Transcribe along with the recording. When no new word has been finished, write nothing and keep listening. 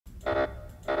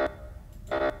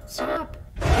Stop.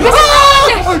 Bonnie!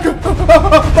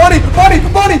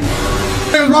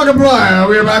 Hey, Rock'n'Roll.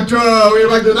 We're back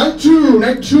to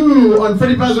night two on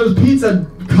Freddy Fazbear's Pizza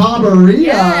Cobberia.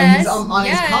 Yes, He's on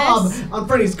his cob, on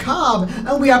Freddy's cob,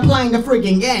 and we are playing the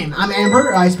freaking game. I'm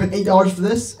Amber. I spent $8 for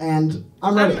this, and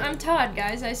I'm ready. I'm Todd,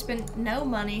 guys. I spent no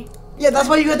money. Yeah, that's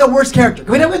why you got the worst character.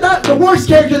 Can we not get that? The worst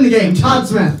character in the game, Todd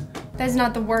Smith. That's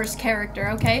not the worst character,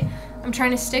 okay? I'm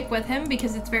trying to stick with him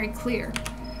because it's very clear.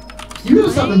 You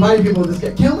gotta stop inviting people to this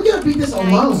game. Can't we gotta beat this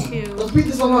alone? Let's beat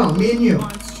this alone, me and you.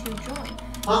 Wants to join.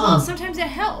 Well, sometimes it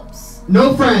helps.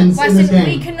 No friends in this game.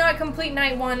 We could not complete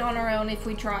night 1 on our own if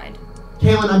we tried.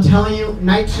 Kaylin, I'm telling you,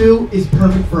 night 2 is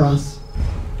perfect for us.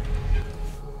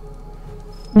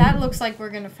 That looks like we're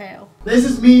gonna fail. This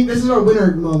is our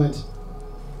winner moment.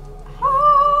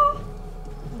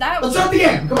 Let's start the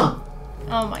game, come on.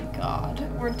 Oh my god,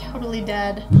 we're totally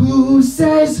dead. Who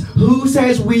says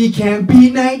we can't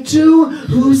beat night 2?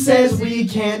 Who says we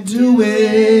can't do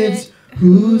it?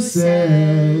 Who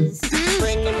says?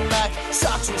 Bringing back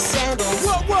socks with sandals.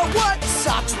 What?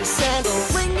 Socks with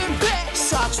sandals. Bringing back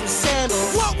socks with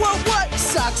sandals. What?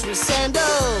 Socks with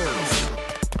sandals.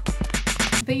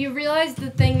 But you realize the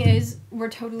thing is, we're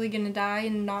totally gonna die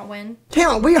and not win.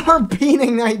 Kaylin, we are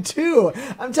beating night 2.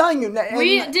 I'm telling you.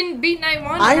 We didn't beat night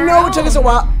 1. I know it took us a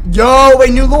while. Yo,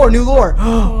 wait, new lore.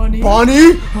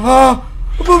 Bonnie?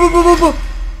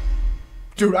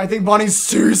 Dude, I think Bonnie's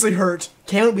seriously hurt.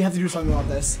 Kaylin, we have to do something about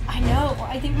this. I know.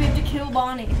 I think we have to kill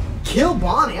Bonnie. Kill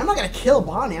Bonnie? I'm not gonna kill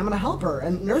Bonnie. I'm gonna help her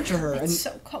and nurture her. It's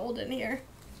so cold in here.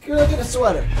 Go get a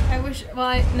sweater. I wish.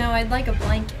 Well, no, I'd like a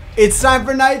blanket. It's time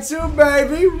for night 2,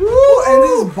 baby. Woo! And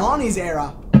this is Bonnie's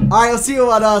era. All right, let's see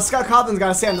what Scott Cawthon's got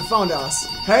to say on the phone to us.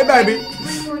 Hey, baby.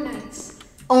 3 more nights.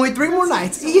 Only 3 more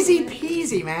nights. Easy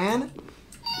peasy, man.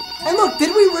 And look, did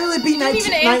we really beat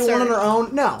night 1 on our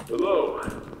own? No. Hello.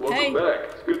 Welcome back.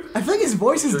 It's good to see I feel like his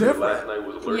voice is different. last night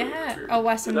was a learning Yeah. experience. Oh,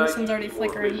 Weston, this one's already Tonight,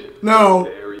 flickering. No. the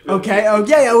area- Okay. Oh,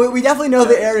 yeah. We definitely know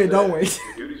the area, don't we?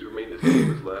 Your duties remain the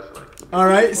same as last night. All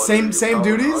right. Same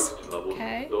duties.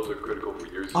 Okay. Those are critical for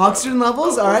your Oxygen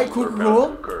levels. All right. Cool.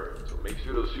 So make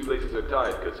sure those shoelaces are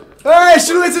tied, cause Hey,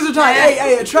 shoelaces are tied.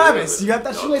 Hey, Travis, you got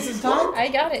that shoelaces tied? I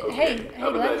got it. Hey,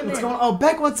 let him What's in. going on? Oh,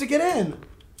 Beck wants to get in.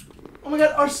 Oh my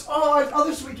God, our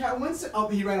other sweet cat Winston. Oh,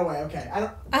 he ran away. Okay, I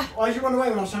don't. Why did you run away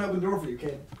when I was trying to open the door for you,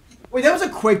 kid? Wait, that was a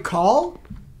quick call.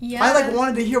 Yeah. I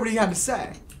wanted to hear what he had to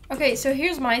say. Okay, so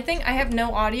here's my thing. I have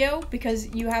no audio because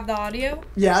you have the audio.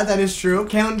 Yeah, that is true.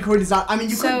 Kaylin Corey does not. I mean,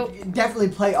 you So- could definitely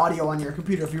play audio on your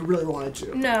computer if you really wanted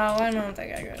to. No, I don't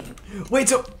think I could. Wait,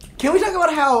 so can we talk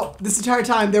about how this entire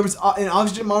time there was an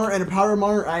oxygen monitor and a power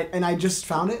monitor, and I just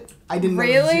found it? I didn't know it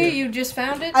was Really? here. You just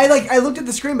found it? I looked at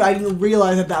the screen, but I didn't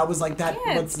realize that was like that.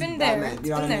 Yeah, what's it's been that there. meant, It's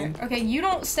you know been what I there. mean? Okay, you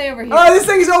don't stay over here. Oh, this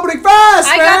thing is opening fast,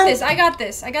 I man! got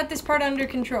this. I got this part under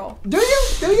control. Do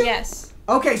you? Yes.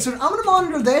 Okay, so I'm gonna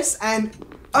monitor this, and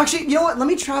actually, you know what? Let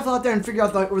me travel out there and figure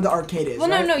out where the arcade is. Well,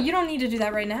 right? no, you don't need to do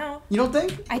that right now. You don't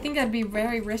think? I think that'd be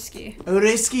very risky. A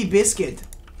risky biscuit.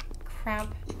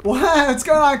 Crap. What? What's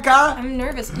going on, Kara? I'm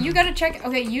nervous. You gotta check.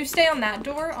 Okay, you stay on that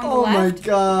door on the Oh left. my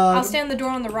God. I'll stay on the door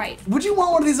on the right. Would you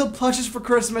want one of these little plushes for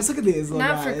Christmas? Look at these little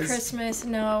Not guys. for Christmas,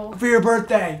 no. For your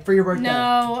birthday.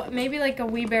 No, maybe like a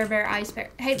wee bear ice bear.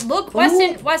 Hey, look,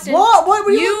 Weston. What? What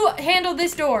are you handle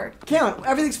this door. Kaylin,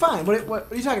 everything's fine. What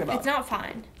are you talking about? It's not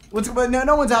fine.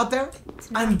 No one's out there?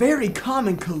 I'm very calm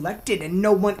and collected, and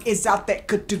no one is out there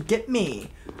to get me.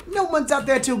 No one's out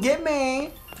there to get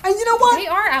me. And you know what? They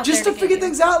are out Just there to to figure get you.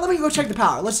 things out, let me go check the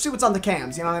power. Let's see what's on the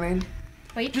cams, you know what I mean?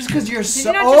 Wait. Just because you're Did so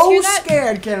you not just hear that?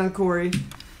 scared, Kaylin Corey.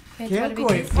 Okay, Kaylin what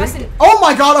Corey. do we do? Weston, Oh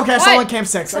my God, okay, I saw him What? on Camp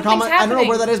 6. I Something's don't know where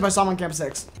happening. that is, but I saw him on Camp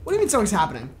 6. What do you mean something's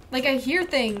happening? like I hear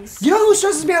things. You know who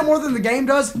stresses me out more than the game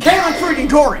does? Kaylin freaking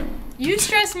Corey. You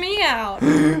stress me out.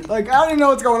 Like, I don't even know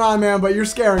what's going on, man, but you're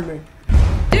scaring me.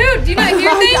 Dude, do you not hear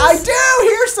things? I do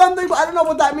hear something, but I don't know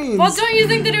what that means. Well, don't you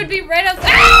think that it would be right out?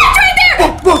 Ah, it's right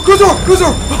there! Go door!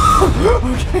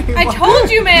 Okay. I told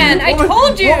you, man. I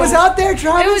told you. What was out there,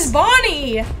 Travis? It was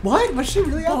Bonnie. What? Was she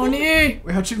really out there? Bonnie.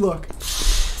 Wait, how'd she look?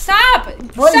 Stop!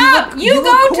 What? Stop! You You look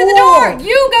go to the cool. door!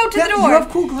 You go to Yeah, the door! you have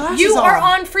cool glasses You are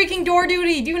on. on freaking door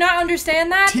duty! Do you not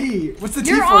understand that? T. What's the T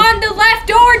You're for? on the left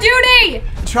door duty!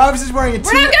 Travis is wearing a T.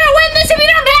 We're not gonna win this if you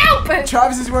don't help!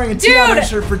 Travis is wearing a T Dude! on his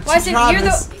shirt for Listen, you're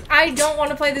Travis. I don't want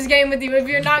to play this game with you if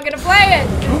you're not gonna play it!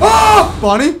 Oh!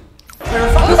 Bonnie?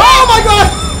 Oh my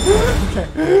God!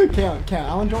 Okay, Cam,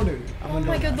 I'm on door duty. Oh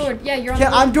my good lord. Yeah, you're on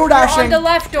Cam, the I'm door You're on dashing. the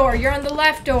left door. You're on the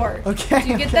left door. Okay. Do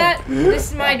you get okay. that? This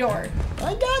is my door.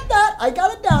 I got that. I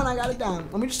got it down.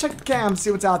 Let me just check the cam,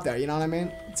 see what's out there. You know what I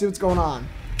mean? See what's going on.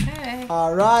 Okay.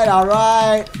 All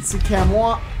right. Let's see cam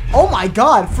one. Oh my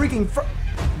God!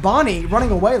 Bonnie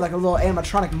running away like a little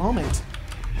animatronic moment.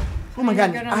 Oh my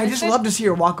god, Good on I this just side? love to see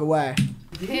her walk away.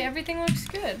 Okay, everything looks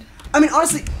good. I mean,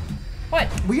 honestly, What?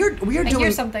 we are I doing.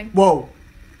 hear something. Whoa,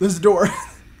 this door.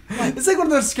 It's like one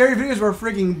of those scary videos where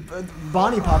freaking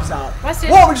Bonnie pops out. What's it?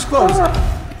 Whoa, we just closed.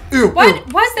 Ew. What Ew.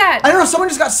 was that? I don't know. Someone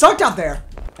just got sucked out there.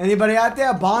 Anybody out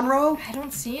there? Bonro? I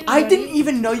don't see anybody. I didn't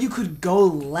even know you could go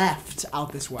left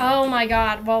out this way. Oh my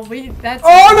god. Well, that's.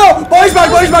 Oh no! Boys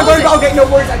back! Boys back! Boys back! Okay, no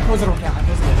worries. I closed it. Okay, I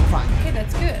closed it. We're fine. Okay,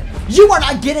 that's good. You are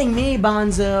not getting me,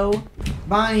 Bonzo.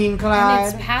 Bonnie and And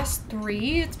Clyde. it's past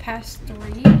 3. It's past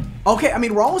 3. Okay, I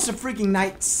mean we're almost at freaking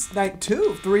night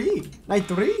 3.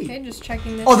 Okay, just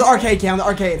checking this. Oh, the arcade cam, the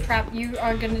arcade. Crap, you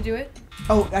are gonna do it?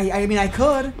 Oh, I mean I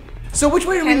could. So which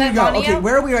way do we Can I need to go? let Bonnie Okay, out?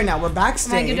 where are we right now? We're Am I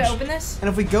backstage. good to open this? And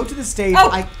if we go to the stage, Oh!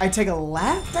 I take a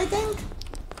left, I think?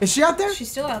 Is she out there? She's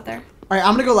still out there. Alright,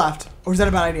 I'm gonna go left. Or is that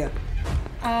a bad idea?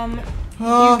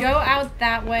 You go out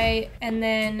that way, and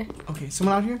then Okay,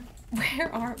 someone out here?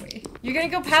 where are we? You're gonna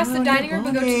go past the Bonnie, dining room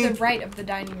and go to Bonnie. the right of the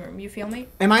dining room. You feel me?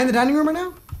 Am I in the dining room right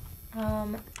now? I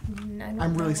don't I'm know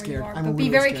really where you scared. are, I'm but be really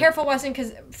very scared. careful, Weston,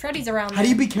 because Freddy's around. How do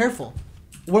you be careful?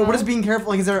 What is being careful?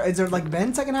 Like, is there like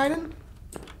vents I can hide in?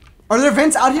 Are there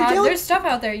vents out here, Caleb? There's stuff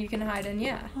out there you can hide in.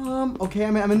 Yeah. Okay,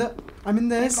 I'm in Hey,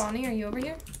 this. Bonnie, are you over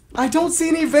here? I don't see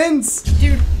any vents.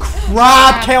 Dude.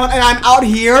 Crap, Caleb, and I'm out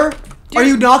here? Are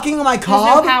you knocking on my There's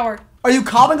cob? no power. Are you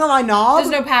cobbing on my knob? There's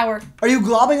no power. Are you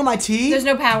globbing on my tea? There's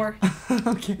no power.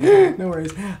 Okay, no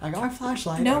worries. I got my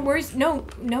flashlight. No worries. No,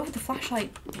 the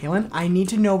flashlight. Kaylin, I need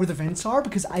to know where the vents are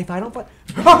because if I don't find...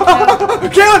 Kaylin!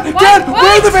 What? Kaylin! What?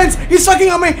 Where are the vents? He's sucking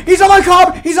on me! He's on my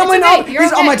cob! He's on my It's knob! okay, you're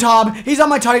He's on okay. my tob! He's on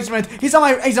my Toddy Smith! He's on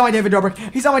my David Dobrik!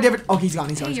 He's on my David... Oh, he's gone.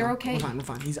 He's gone. Hey, he's you're gone. okay. We're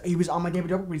fine. He was on my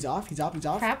David Dobrik, but he's off. He's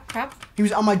off. Crap. He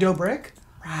was on my Dobrik.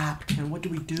 Crap. Kaylin, what do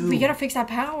we do? We gotta fix that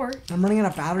power. I'm running out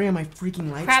of battery on my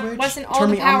freaking light Crap, switch. Weston, all Turn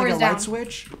the me power on like is a down. light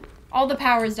switch. All the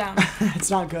power is down.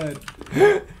 It's not good.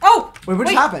 Oh! Wait, what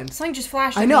just happened? Something just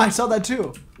flashed. I at know, me. I saw that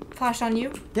too. Flashed on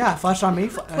you. Yeah, flashed on me.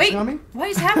 Wait, Flashing on me. what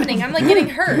is happening? I'm like getting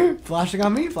hurt. Flashing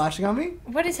on me. Flashing on me.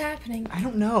 What is happening? I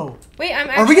don't know. Wait, I'm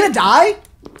Are actually... we gonna die?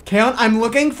 Kaylin, I'm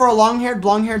looking for a long-haired,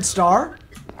 blonde-haired star.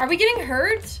 Are we getting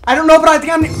hurt? I don't know, but I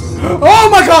think I'm... Oh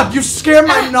my god, you scared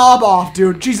my knob off,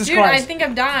 dude. Jesus Dude, Christ. I think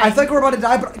I'm dying. I feel like we're about to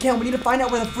die, but Kaylin, we need to find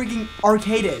out where the freaking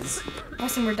arcade is.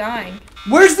 Weston, we're dying.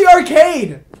 Where's the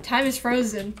arcade? Time is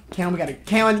frozen.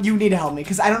 Kaylin, you need to help me,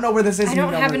 because I don't know where this is. I and you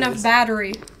don't know have where it enough is.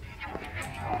 battery.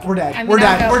 We're dead. I mean, We're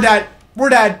I'll dead. go. We're dead. We're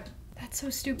dead. That's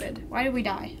so stupid. Why did we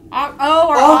die? Our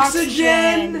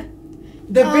oxygen.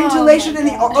 The Oh ventilation my in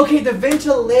the God. okay, the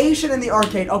ventilation in the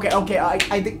arcade. Okay. I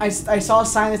think I saw a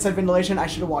sign that said ventilation. I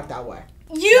should have walked that way.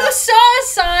 You saw a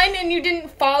sign and you didn't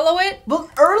follow it? Well,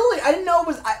 early I didn't know it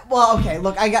was. Well, okay.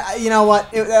 Look, I got. You know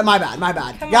what? My bad.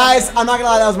 Come on. Guys, I'm not gonna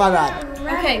lie. That was my bad.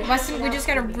 Okay, Weston, we just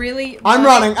gotta really... I'm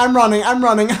running. I'm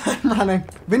running.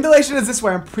 Ventilation is this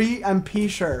way. I'm pretty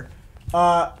sure.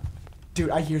 Dude,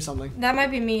 I hear something. That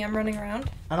might be me. I'm running around.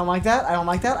 I don't like that. I don't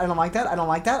like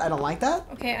that.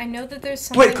 Okay, I know that there's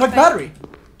something... Wait, click but- battery.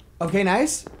 Okay,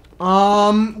 nice.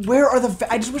 Where are the?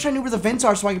 I just wish I knew where the vents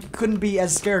are so I couldn't be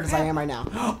as scared as I am right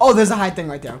now. Oh, there's a hide thing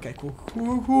right there. Okay,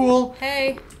 cool.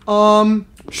 Hey.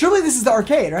 Surely this is the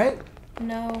arcade, right?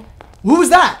 No. Who was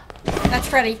that? That's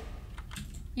Freddy.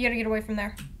 You gotta get away from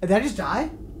there. Did I just die?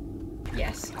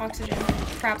 Yes, oxygen.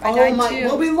 Crap, I died too.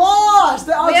 Well, we lost.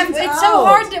 The oxygen's It's out. so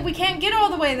hard that we can't get all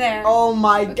the way there. Oh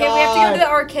my god. Okay, we have to go to the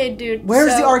arcade, dude.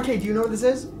 Where's the So, arcade? Do you know where this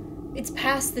is? It's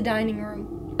past the dining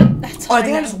room. That's Oh, all I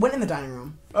think I know. just went in the dining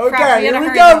room. Crap, Okay, we here gotta we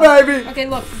hurry go, though. baby. Okay,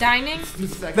 look, dining.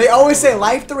 They always say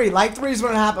life 3. Life 3 is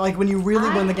when it happens, like when you really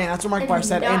win the game. That's what Markiplier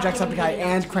said, and Jacksepticeye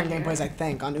and Crank Gameplays, I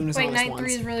think, on Unis Wait, Honest night 3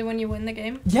 once. is really when you win the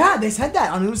game? Yeah, they said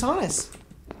that on Unis Honest.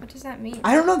 What does that mean?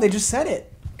 I don't know, they just said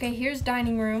it. Okay, here's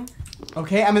dining room.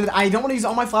 Okay, I mean, I don't want to use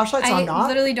all my flashlights, so I'm not.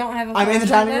 Literally don't have a I'm flashlight in the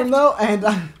dining room left.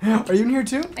 though, and are you in here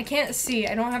too? I can't see.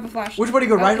 I don't have a flashlight. Which way do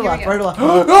you go? Right or here we left? go. Right or left?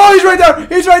 Oh, he's right there!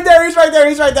 He's right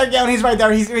there, Gavin. He's right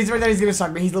there. He's right there. He's gonna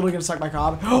suck me. He's literally gonna suck my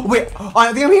cob. Oh, wait,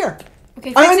 I think I'm here.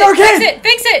 Okay, I'm in the arcade!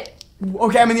 Fix it!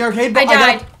 Okay, I'm in the arcade, but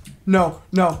I died. No.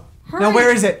 Now Hurry.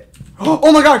 where is it?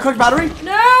 Oh my god, click battery.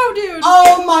 No, dude!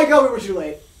 Oh my god, we were too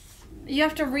late. You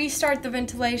have to restart the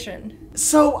ventilation.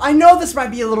 So I know this might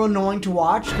be a little annoying to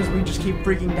watch because we just keep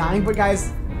freaking dying, but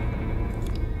guys,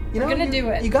 you know, We're gonna do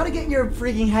it. You gotta get your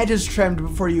freaking hedges trimmed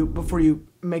before you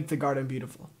make the garden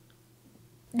beautiful.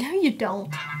 No, you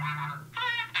don't.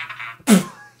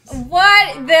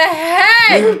 What the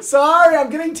heck? Sorry, I'm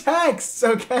getting texts,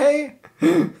 okay?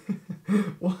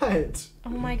 What? Oh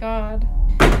my god.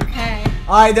 Okay.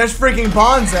 Alright, there's freaking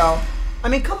Bonzo. I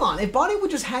mean, come on. If Bonnie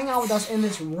would just hang out with us in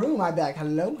this room, I'd be like,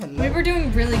 hello, hello. We were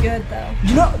doing really good though.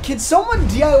 You know, can someone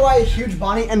DIY a huge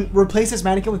Bonnie and replace this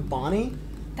mannequin with Bonnie?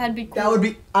 That'd be cool. That would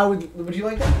be, would you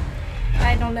like that?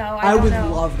 I don't know. I would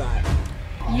love that.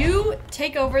 You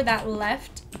take over that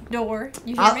left door.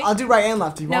 You hear me? I'll do right and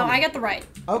left if you want me. I got the right.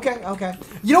 Okay, okay.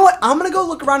 You know what? I'm gonna go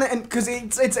look around and because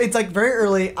it's like very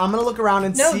early. I'm gonna look around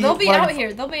and see. No, they'll be out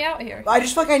here. They'll be out here. I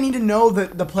just feel like I need to know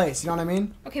the place. You know what I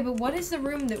mean? Okay, but what is the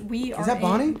room that we are in? Is that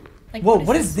Bonnie? Like, whoa,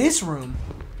 what is this room?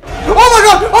 Oh my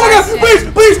god! Oh my god! Please,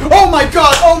 please! Oh my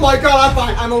god! Oh my god! I'm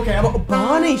fine. I'm okay.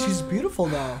 Bonnie, she's beautiful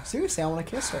though. Seriously, I want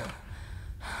to kiss her.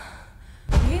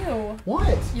 Ew.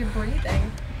 What? You're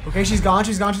breathing. Okay, she's gone.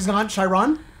 She's gone. She's gone. Should I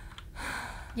run?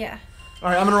 Yeah. All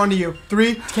right, I'm gonna run to you.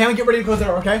 3. Cameron, get ready to close the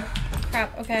door. Okay.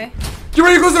 Crap. Okay. Get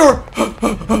ready to close the door.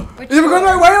 Is it going the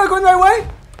right way? Am I going the right way?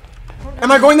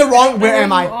 Am I going the wrong? Where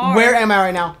am I? Where am I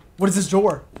right now? What is this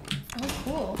door? Oh,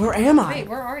 cool. Where am I? Wait,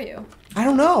 where are you? I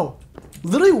don't know.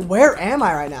 Literally, where am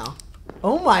I right now?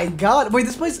 Oh my god. Wait,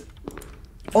 this place.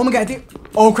 Oh my god, I think.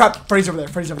 Oh crap, Freddy's over there.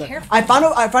 Freddy's over there. Careful. I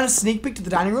found a sneak peek to the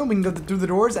dining room. We can go through the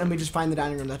doors and we just find the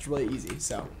dining room. That's really easy.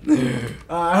 So,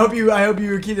 I hope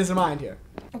you keep this in mind here.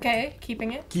 Okay,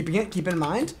 keeping it. Keep in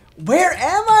mind. Where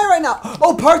am I right now?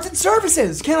 Oh, parts and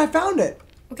services. I found it.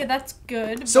 Okay, that's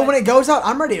good. So when it goes out,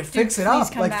 I'm ready to fix it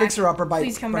up, like back. Fixer Upper by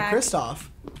back. Kristoff.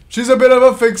 She's a bit of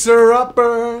a fixer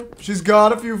upper. She's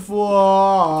got a few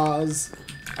flaws.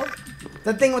 Oh,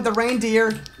 that thing with the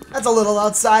reindeer. That's a little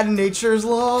outside of nature's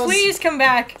laws. Please come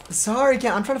back. Sorry,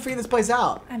 Ken. I'm trying to figure this place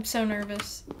out. I'm so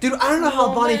nervous. Dude, I don't know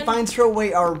how Bonnie finds her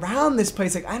way around this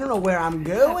place. Like, I don't know where I'm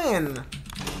going.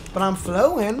 But I'm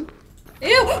flowing.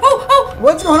 Ew! Oh!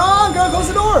 What's going on, girl? Close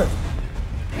the door.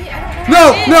 Wait, I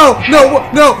don't know.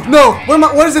 No.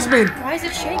 What does this mean? Why is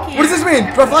it shaking? What does this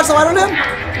mean? Do I flash the light on him?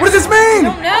 What does this mean?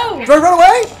 I don't know. Do I run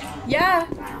away? Yeah.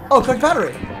 Oh, collect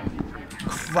battery.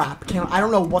 Crap. I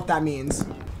don't know what that means.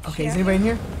 Okay, is anybody in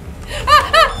here?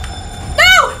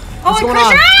 No! What's going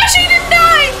on? She didn't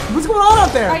die! What's going on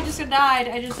out there? I just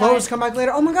died. Close, come back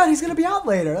later. Oh my god, he's gonna be out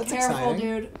later. That's Careful,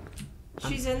 exciting. dude.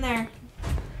 She's in there.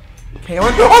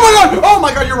 Kaylin? Oh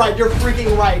my god, you're right. You're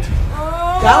freaking right.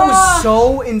 Oh. That was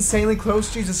so insanely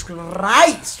close. Jesus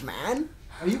Christ, man.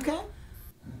 Are you okay?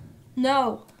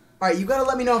 No. Alright, you gotta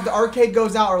let me know if the arcade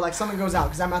goes out or like something goes out,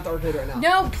 because I'm at the arcade right now.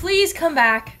 No, please come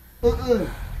back. Please.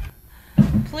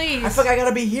 I feel like I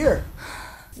gotta be here.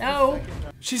 No.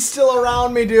 She's still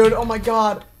around me, dude. Oh my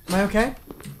god. Am I okay?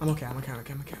 I'm okay. I'm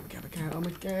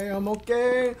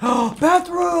okay. Oh,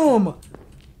 bathroom!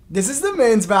 This is the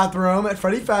men's bathroom at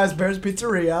Freddy Fazbear's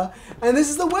Pizzeria, and this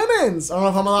is the women's. I don't know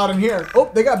if I'm allowed in here.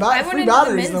 Oh, they got free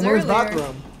batteries in the women's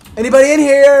bathroom. Anybody in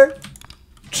here?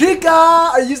 Chica,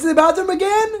 are you using the bathroom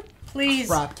again? Please.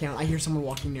 Crap, Cam. I hear someone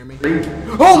walking near me.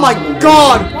 Oh my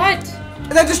god! What?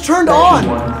 That just turned on!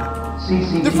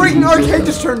 The freaking arcade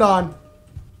just turned on!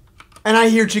 And I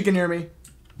hear Chica near me.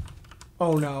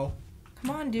 Oh no.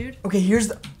 Come on, dude. Okay, here's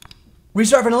the...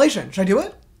 Restart ventilation. Should I do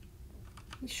it?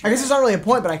 Sure. I guess it's not really a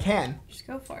point, but I can. Just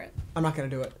go for it. I'm not gonna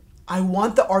do it. I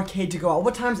want the arcade to go out.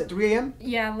 What time is it? 3 a.m.?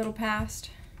 Yeah, a little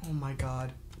past. Oh my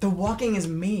god. The walking is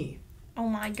me. Oh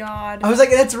my god. I was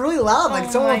like, that's really loud. Like,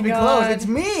 someone must be close. God. It's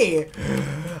me.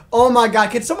 Oh my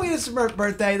god. Can someone get us a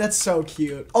birthday? That's so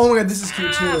cute. Oh my god, this is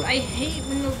cute too. I hate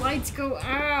when the lights go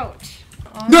out.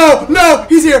 No!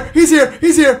 He's here!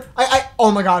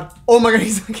 Oh my god,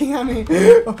 he's looking at me.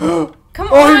 Come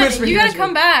on, he missed me. You gotta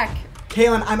come back.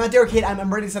 Kaylin, I'm at the arcade.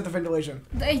 I'm ready to set the ventilation.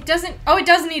 It doesn't. Oh, it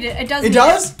does need it. It does. It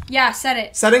does? Yeah, set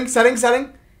it. Setting.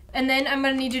 And then I'm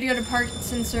gonna need you to go to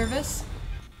parts and service.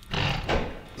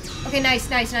 Okay, nice.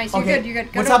 You're good.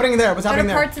 What's happening there? What's happening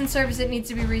there? Go to parts and service. It needs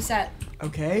to be reset.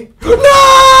 Okay. No!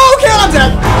 Okay, I'm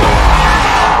dead.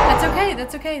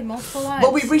 That's okay. Multiple lives.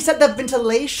 But we reset the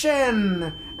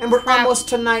ventilation, and we're almost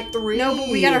to night 3. No, but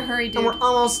we gotta hurry, dude. And we're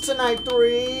almost to night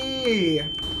 3.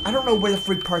 I don't know where the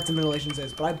freak parts and ventilations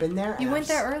is, but I've been there. You went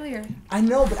there earlier. I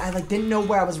know, but I didn't know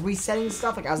where I was resetting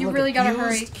stuff. Like I was. You really gotta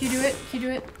hurry. Can you do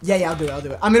it? Yeah, I'll do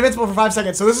it. I'm invincible for 5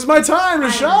 seconds, so this is my time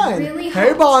to shine. Really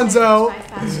Hey, Bonzo.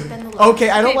 Okay,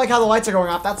 I don't Okay. like how the lights are going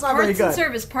off. That's not very good.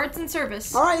 Parts and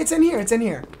service. All right, it's in here.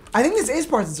 I think this is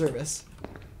parts and service.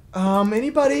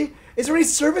 Anybody? Is there any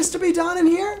service to be done in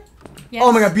here? Yes.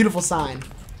 Oh my god, beautiful sign.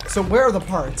 So where are the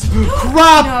parts?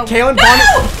 Crap! No. Kaylin,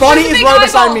 No! Bonnie There's a is big right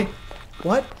beside eyeball. me.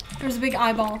 What? There's a big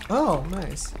eyeball. Oh,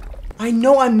 nice. I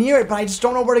know I'm near it, but I just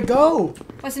don't know where to go.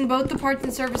 Listen, both the parts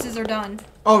and services are done.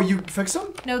 Oh, you fixed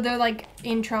them? No, they're like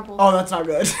in trouble. Oh, that's not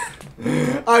good.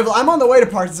 Alright, well, I'm on the way to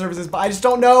parts and services, but I just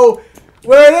don't know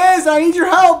where it is. I need your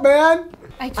help, man.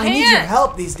 I I need your can't.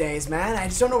 help these days, man. I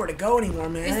just don't know where to go anymore,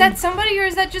 man. Is that somebody or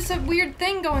is that just a weird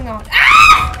thing going on?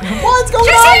 Ah! What's going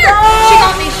She's on? here! guys? She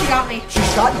got me. She got me. She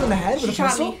shot you in the head with a She shot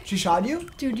pistol? me. She shot you?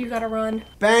 Dude, you gotta run.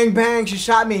 Bang, bang. She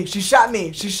shot me. She shot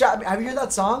me. She shot me. Have you heard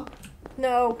that song?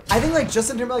 No. I think like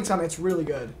Justin Timberlake's song. It's really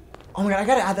good. Oh my god, I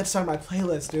gotta add that song to my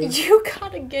playlist, dude. You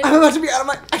gotta get I'm about to be out of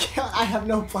my. I can't. I have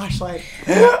no flashlight.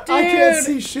 I can't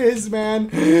see shiz, man.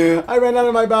 I ran out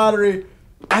of my battery.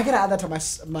 I gotta add that to my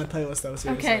playlist though. Seriously.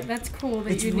 Okay, that's cool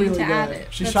that It's you really need to good. add it.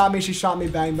 She That's- shot me. She shot me.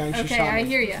 Bang bang. She Okay, shot me. I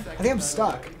hear you. I think I'm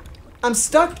stuck. I'm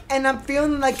stuck and I'm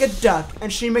feeling like a duck,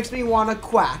 and she makes me wanna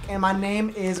quack, and my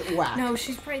name is Whack. No,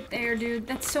 she's right there, dude.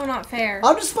 That's so not fair.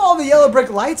 I'll just follow the yellow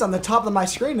brick lights on the top of my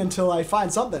screen until I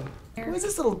find something. What is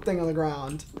this little thing on the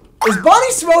ground? Is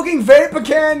Bonnie smoking vape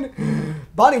again?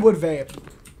 Bonnie would vape.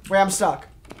 Wait, I'm stuck.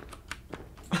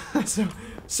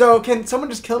 so can someone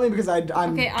just kill me because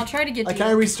I'm. Okay, I'll try to get to Can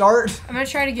I you. restart? I'm gonna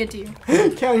try to get to you.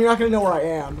 Cam, you're not gonna know where I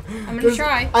am. I'm gonna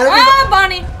try. I don't Ah,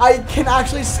 Bonnie! I can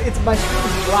actually see, it's my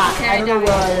screen is black. Okay, I don't know died.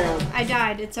 where I am. I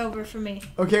died. It's over for me.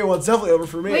 Okay, well it's definitely over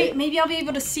for me. Wait, maybe I'll be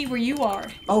able to see where you are.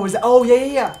 Oh, is that? Oh,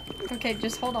 yeah. Okay,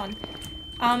 just hold on.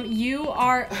 You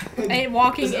are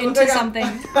walking Does it look into like I'm-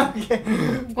 something.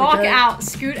 Okay. Walk Okay. out.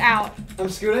 Scoot out. I'm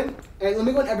scooting. Hey, let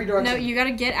me go in every direction. No, you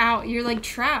gotta get out. You're like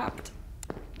trapped.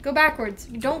 Go backwards.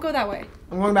 Don't go that way.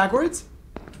 I'm going backwards.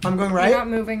 I'm going right. You're not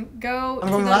moving. Go I'm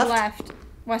to going the left? left.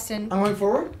 Weston. I'm going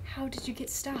forward. How did you get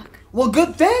stuck? Well,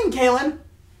 good thing, Kaylin.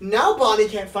 Now Bonnie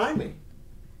can't find me.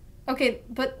 Okay,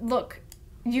 but look.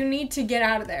 You need to get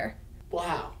out of there.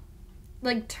 Wow.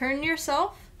 Like, turn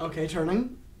yourself. Okay,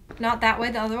 turning. Not that way,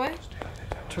 the other way.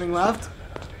 Turning left.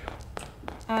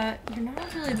 You're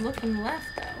not really looking left,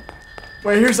 though.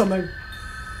 Wait, here's something.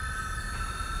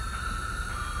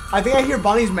 I think I hear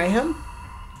Bonnie's mayhem.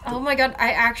 Oh my god,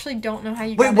 I actually don't know how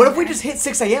you Wait, got what in if we there. just hit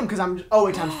 6 a.m. because I'm. Oh,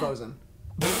 wait, time's frozen.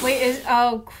 Wait,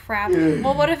 oh crap.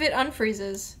 Well, what if it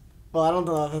unfreezes? Well, I don't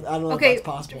know. I don't know Okay, if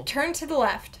that's possible. turn to the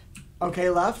left. Okay,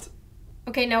 left.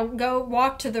 Okay, now go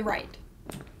walk to the right.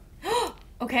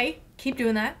 Okay, keep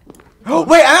doing that. Oh,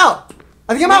 wait, I'm out.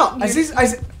 I think I'm out.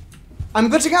 you're- I'm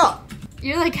glitching out.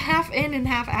 You're like half in and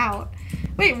half out.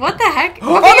 Wait, what the heck? Okay,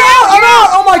 I'm out. I'm out.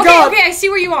 Oh my god. Okay, I see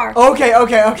where you are.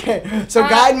 Okay. So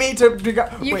guide me to. you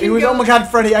Wait, can it was. go- Oh my god,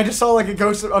 Freddy! I just saw like a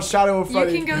ghost, a shadow of You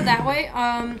Freddy. can go that way.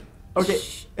 Okay,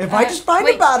 if I just find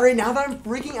a wait. battery, now that I'm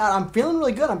freaking out, I'm feeling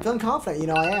really good. I'm feeling confident. You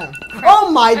know, I am.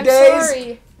 Oh my I'm days!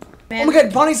 sorry. Oh my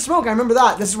god, Bonnie's smoke. I remember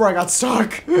that. This is where I got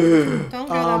stuck. Don't go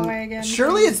that way again.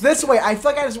 Surely it's this way. I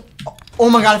feel like I just. Oh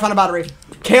my god, I found a battery.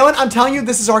 Kaylin, I'm telling you,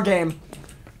 this is our game.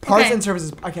 Parts Okay. and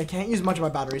services. Okay, I can't use much of my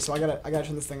battery, so I gotta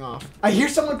turn this thing off. I hear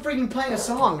someone freaking playing a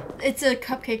song. It's a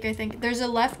cupcake, I think. There's a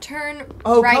left turn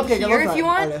Oh, right Cupcake, I here love if that you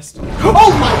want. artist.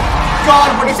 Oh my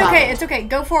god, what It's just okay, happened? it's okay.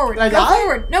 Go forward. Did I Go die?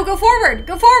 forward. No, go forward.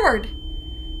 Go forward.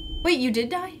 Wait, you did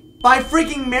die? By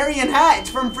freaking Marion Hat. It's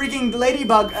from freaking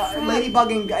Ladybug,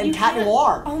 Ladybug and You Cat can't-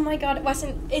 Noir. Oh my god, it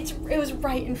wasn't. It was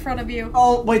right in front of you.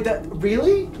 Oh, wait,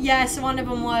 really? Yes, one of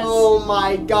them was. Oh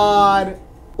my god.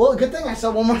 Well, good thing I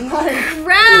saw one more life.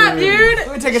 Crap, dude!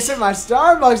 Let me take a sip of my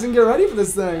Starbucks and get ready for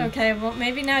this thing. Okay, well,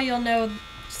 maybe now you'll know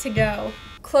to go.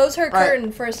 Close her Right.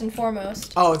 curtain first and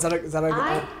foremost. Oh, is that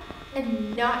a I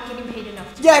am not getting paid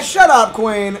enough to Yeah, shut up,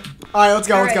 Queen. Alright, let's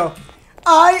go, let's Alright. go.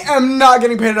 I am not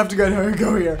getting paid enough to go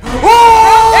here.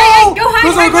 Oh! Hey, go hide,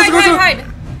 Closer, hide, closer, closer. hide.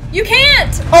 You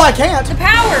can't! Oh, I can't. The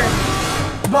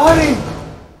power! Bonnie.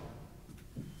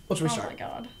 Let's Oh restart. my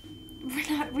god.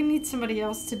 We need somebody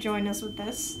else to join us with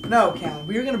this. No, Cam,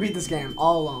 we're gonna beat this game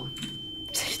all alone.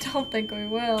 I don't think we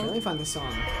will. Let me find this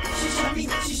song.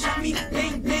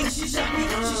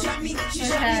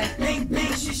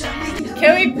 Okay.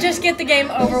 Can we just get the game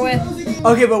over with?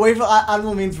 Okay, but wait for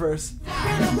Admiral Means first.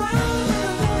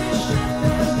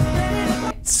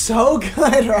 So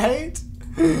good, right?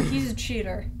 He's a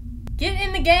cheater. Get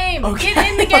in the game! Okay.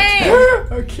 Get in the game!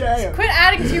 Okay. Quit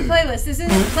adding to your playlist. This isn't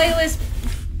playlist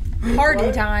party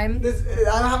What? time.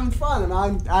 I'm having fun, and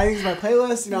I'm adding to my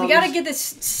playlist. You know, We gotta get this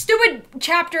stupid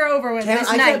chapter over with this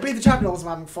I night. can't beat the chapter unless I'm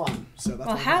having fun. So that's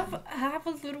Well, what have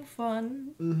a little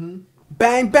fun.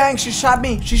 Bang bang! She shot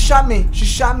me! She shot me! She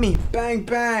shot me! Bang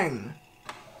bang!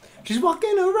 She's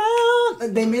walking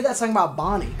around. They made that song about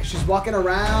Bonnie. She's walking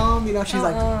around. You know, she's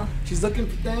like, she's looking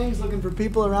for things, looking for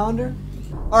people around her.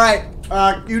 All right,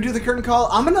 you do the curtain call.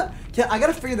 I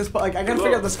gotta figure this. Like, I gotta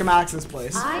figure out the schematics of this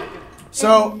place.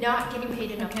 So Not getting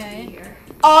paid enough Okay. to be here.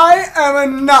 I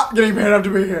am not getting paid enough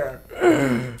to be here.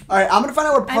 All right, I'm gonna find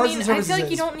out what I parts mean, and I services feel like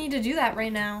is. you don't need to do that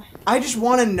right now. I just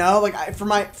want to know, like, for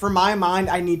my mind,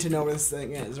 I need to know where this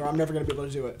thing is, or I'm never gonna be able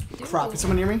to do it. Crap! Is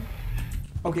someone near me?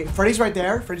 Okay, Freddy's right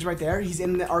there. Freddy's right there. He's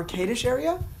in the arcade-ish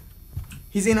area.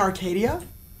 He's in Arcadia?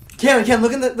 Cam,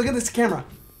 look at this camera.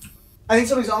 I think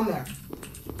something's on there.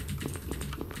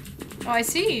 Oh, I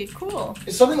see. Cool.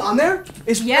 Is something on there?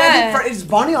 Is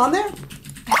Bonnie on there?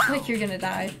 I feel like you're gonna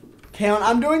die. Cam,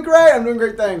 I'm doing great. I'm doing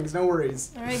great things. No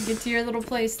worries. All right, get to your little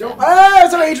place then. Hey,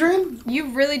 what's up, Adrian?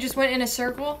 You really just went in a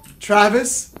circle?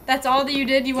 Travis? That's all that you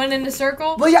did? You went in a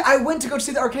circle? Well, yeah, I went to go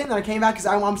see the arcade, and then I came back because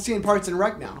I'm seeing Parks and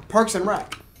Rec now. Parks and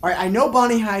Rec. All right, I know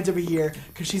Bonnie hides over here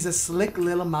because she's a slick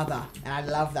little mother, and I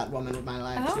love that woman with my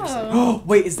life. Oh.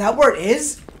 Wait, is that where it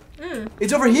is?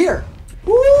 It's over here.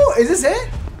 Woo, is this it?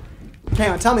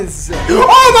 Cam, tell me this is it.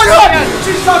 Oh my god!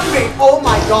 She stuck me! Oh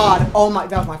my god.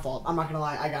 That was my fault. I'm not gonna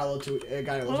lie. I got a little too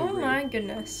Oh my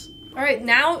goodness. Alright,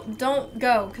 now don't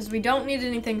go, because we don't need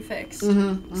anything fixed.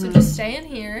 So just stay in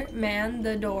here, man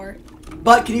the door.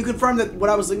 But can you confirm that what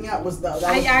I was looking at was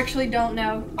I actually don't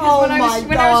know. Oh when my god.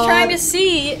 When I was trying to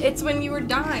see, it's when you were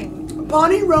dying.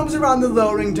 Bonnie roams around the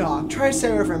lowering dock. Try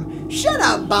Seraphim. Shut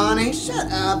up, Bonnie.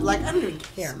 Shut up. Like, I don't even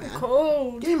care, man.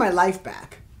 Cold. Give me my life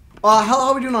back. How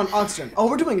are we doing on oxygen? Oh,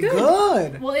 we're doing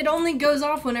good. Well, it only goes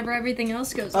off whenever everything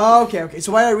else goes off. Okay.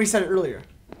 So why did I reset it earlier?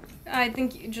 I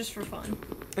think just for fun.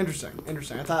 Interesting.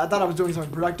 I thought I was doing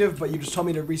something productive, but you just told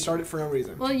me to restart it for no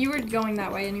reason. Well, you were going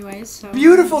that way anyways, so.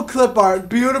 Beautiful clip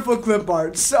art.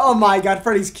 So, oh my god,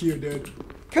 Freddy's cute, dude.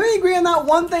 Can we agree on that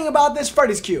one thing about this?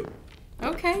 Freddy's cute.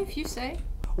 Okay, if you say.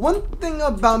 One thing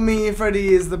about me,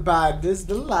 Freddy is the bad. This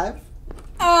still alive.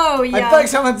 Oh, yeah. I feel like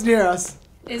someone's near us.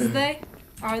 Is they?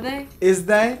 Are they? Is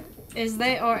they? Is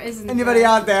they or isn't Anybody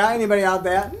out there? Anybody out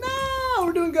there? No,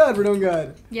 we're doing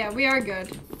good. Yeah, we are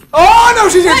good. Oh no,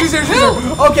 she's here.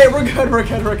 Okay, we're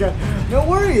good. No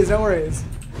worries.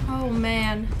 Oh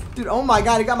man. Dude, oh my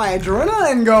god, it got my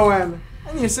adrenaline going.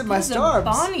 I need to sip my This is a Starbucks.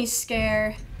 Bonnie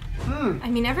scare. I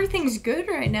mean, everything's good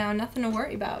right now. Nothing to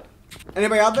worry about.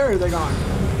 Anybody out there or are they gone?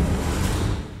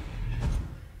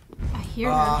 I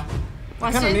hear her.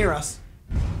 Kind of near us.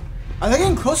 Are they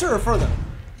getting closer or further?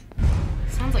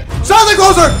 Sounds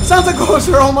like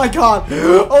closer! Oh my god!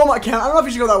 Oh my god! I don't know if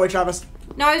you should go that way, Travis.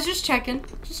 No, I was just checking.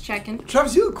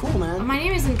 Travis, you look cool, man. My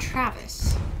name isn't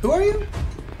Travis. Who are you?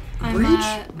 I'm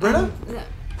Britta?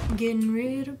 Getting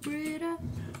rid of Britta.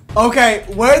 Okay,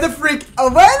 where the frick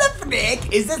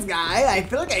is this guy? I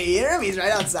feel like I hear him. He's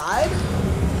right outside.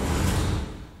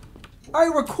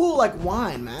 Alright, we're cool like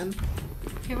wine, man.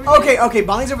 Okay,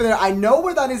 Bonnie's over there. I know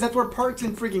where that is. That's where Parks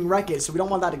and freaking Rec is, so we don't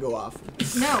want that to go off.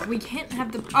 No, we can't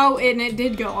have the. Oh, and it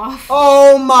did go off.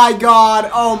 Oh my god.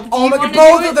 Oh my god.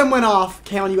 Both of them went off.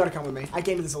 Cameron, you gotta come with me. I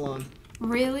can't do this alone.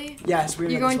 Really? Yes, we're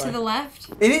You're going to the left?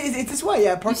 It's this way,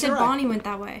 yeah. Parks and Rec. You said Bonnie went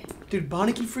that way. Dude,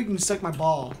 Bonnie can freaking suck my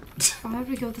ball. Why would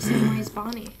we go the same way as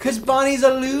Bonnie? Cause Bonnie's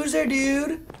a loser,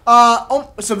 dude.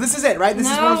 So this is it, right? This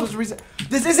is what I'm supposed to reset.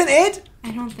 This isn't it?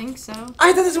 I don't think so.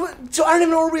 I thought this was. So I don't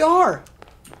even know where we are.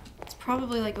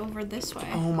 Probably like over this way.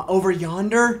 Oh my, over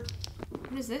yonder?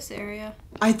 What is this area?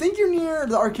 I think you're near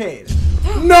the arcade.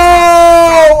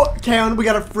 No! Kaon, we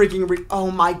gotta freaking oh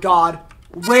my god.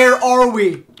 Where are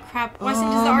we? Crap, what's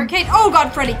into the arcade? Oh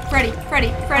god, Freddy. I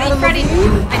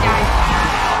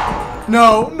died.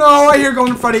 No, I hear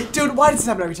Golden Freddy. Dude, why does this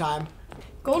happen every time?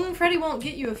 Golden Freddy won't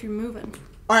get you if you're moving.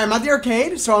 Alright, I'm at the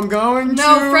arcade, so I'm going to...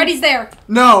 No, Freddy's there.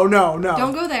 No.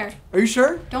 Don't go there. Are you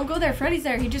sure? Don't go there. Freddy's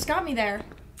there. He just got me there.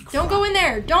 Don't go in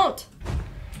there. Don't.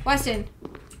 Weston.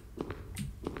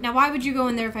 Now, why would you go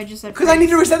in there if I just said because I need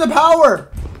to reset the power.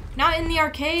 Not in the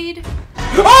arcade.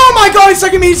 Oh my god, he's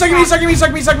sucking me. Oh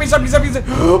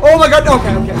my god.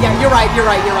 Okay. Yeah, you're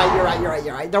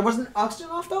right. There wasn't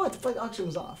oxygen off though? I feel like oxygen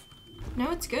was off.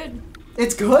 No, it's good.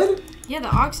 It's good? Yeah, the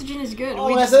oxygen is good. Oh,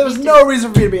 yeah, so there was no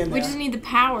reason for you to be in there. We just need the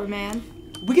power, man.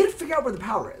 We gotta figure out where the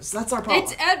power is. That's our problem.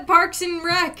 It's at Parks and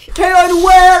Rec. Kaylin,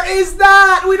 where is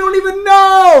that? We don't even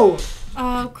know.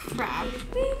 Oh crap! I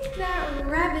think that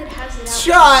rabbit has it out.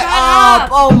 Shut up!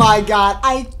 Oh my god!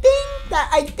 I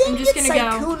think just it's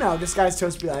gonna Saikuno. go. This guy's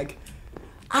supposed to be like,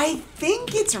 I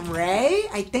think it's Ray.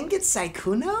 I think it's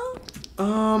Saikuno.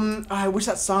 I wish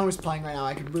that song was playing right now.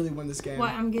 I could really win this game.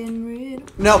 What? I'm getting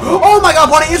rid. No. Oh my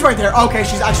god, Bonnie is right there. Okay,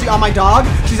 she's actually on my dog.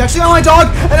 And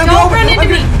I'm Don't run into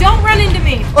me. Don't run into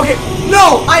me. Okay,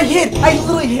 no, I hid. I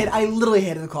literally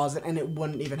hid in the closet, and it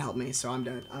wouldn't even help me. So I'm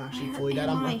dead. I'm actually fully dead.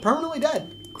 I'm permanently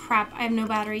dead. Crap! I have no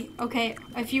battery. Okay,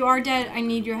 if you are dead, I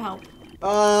need your help.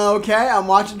 Okay, I'm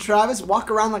watching Travis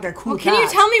walk around like a cool cat. Can you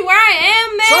tell me where I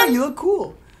am, man? Sorry, you look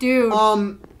cool. Dude.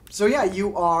 So yeah,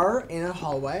 you are in a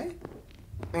hallway.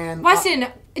 And Weston,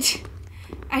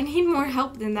 I need more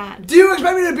help than that. Do you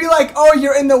expect me to be like, oh,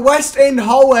 you're in the West End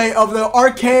hallway of the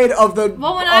arcade of the...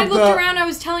 Well, when I looked around, I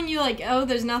was telling you, like, oh,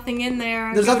 there's nothing in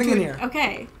there. There's nothing in here.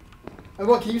 Okay.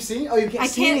 What, can you see? Oh, you can't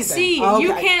see anything. I can't see. Oh, okay.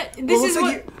 You can't. Well, This is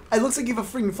what. it looks like you have a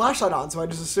freaking flashlight on, so I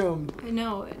just assumed. I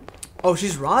know it. Oh,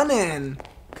 she's running.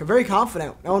 Very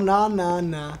confident. Oh, nah.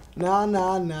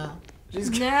 She's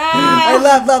No. Hey,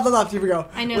 left. Here we go.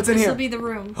 I know. What's in This here? will be the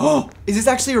room. Oh, is this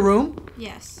actually a room?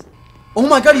 Yes. Oh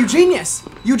my god, you genius!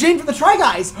 Eugene from the Try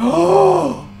Guys!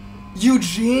 Oh, you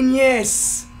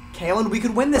genius! Kaylin, we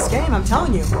could win this game, I'm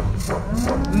telling you.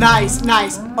 Nice.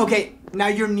 Okay, now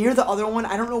you're near the other one.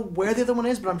 I don't know where the other one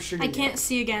is, but I'm sure you're I can't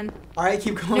see again. Alright,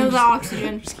 keep going. No, the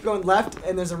oxygen. Just keep going left,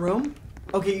 and there's a room.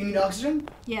 Okay, you need oxygen?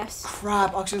 Yes.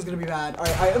 Crap, oxygen's gonna be bad.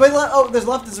 Alright, wait, oh, there's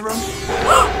a room.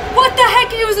 What the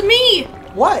heck? It was me!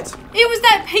 What? It was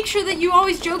that picture that you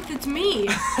always joke that's me.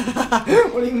 What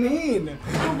do you mean?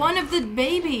 The one of the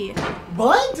baby.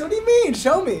 What? What do you mean?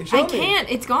 Show me. I can't.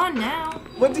 It's gone now.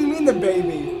 What do you mean the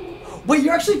baby? Wait,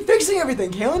 you're actually fixing everything,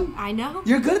 Kaylin. I know.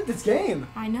 You're good at this game.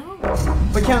 I know.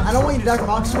 But Kaylin, I don't want you to die from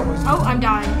oxygen poisoning. Oh, I'm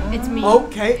dying. It's me.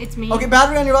 Okay. It's me. Okay,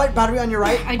 battery on your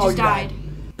right. I just you died.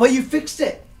 But you fixed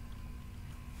it.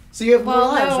 So you have more Well,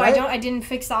 lives, no, right? I didn't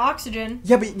fix the oxygen.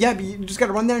 Yeah, but you just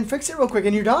gotta run there and fix it real quick,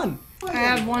 and you're done. I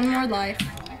have one more life.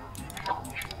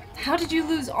 How did you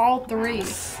lose all 3?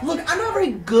 Look, I'm not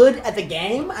very good at the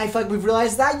game. I feel like we've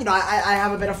realized that. You know, I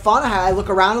have a bit of fun. I look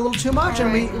around a little too much,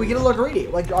 and we get a little greedy,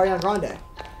 like Ariana Grande.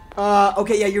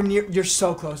 Okay, yeah, you're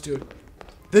so close, dude.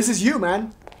 This is you,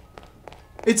 man.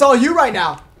 It's all you right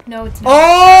now. No, it's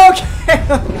not.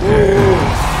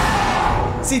 Okay.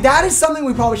 See, that is something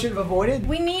we probably should have avoided.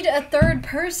 We need a 3rd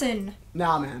person.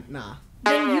 Nah, man, nah.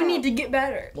 Then you need to get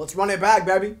better. Let's run it back,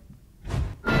 baby.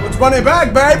 Let's run it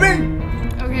back, baby.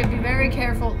 Okay, be very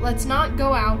careful. Let's not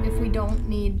go out if we don't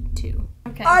need to.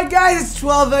 Okay. Alright guys, it's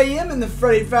 12 a.m. in the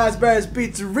Freddy Fazbear's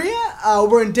Pizzeria.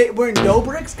 We're in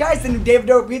Dobrik's, guys, the new David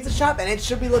Dobrik Pizza Shop, and it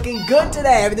should be looking good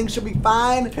today. Everything should be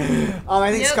fine.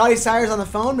 I think Scotty Sire's on the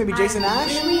phone, maybe Jason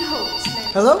Ash. I really hope it's meant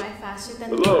to Hello? fly faster than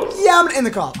Hello. Yeah, I'm in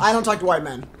the call. I don't talk to white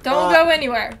men. Don't go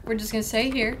anywhere. We're just gonna stay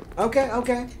here.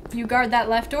 Okay. You guard that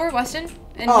left door, Weston.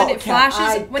 And Oh, when it okay,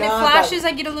 flashes,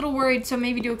 I get a little worried. So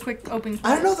maybe do a quick open.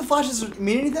 I don't know if the flashes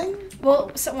mean anything.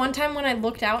 Well, so one time when I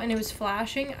looked out and it was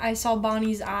flashing, I saw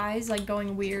Bonnie's eyes like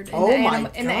going weird in, Oh the, my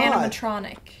in the God.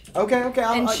 animatronic. Okay.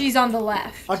 And she's on the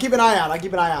left. I'll keep an eye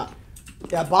out.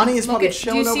 Yeah, Bonnie is probably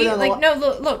chilling over there. Like no,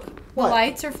 look. What? The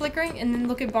lights are flickering, and then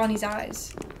look at Bonnie's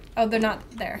eyes. Oh, they're not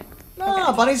there.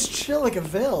 No, Bonnie's chill like a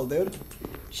vill, dude.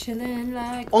 Chilling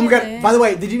like. Oh my god, this. by the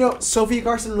way, did you know Sophia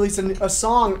Carson released a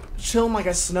song, Chillin' Like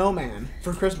a Snowman,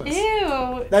 for Christmas?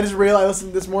 Ew. That is real. I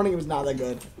listened this morning. It was not that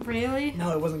good. Really?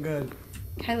 No, it wasn't good.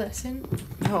 Can I listen?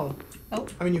 No. Oh.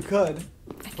 I mean, you could.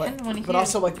 I kind of want to hear. But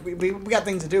also, like, we got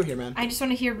things to do here, man. I just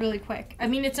want to hear really quick. I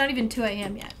mean, it's not even 2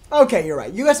 a.m. yet. Okay, you're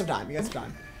right. You got some time.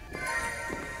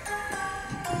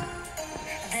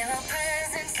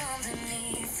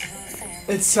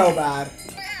 It's so bad.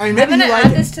 I mean, maybe I'm you gonna like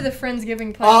add it. this to the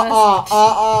Friendsgiving playlist.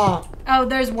 Oh,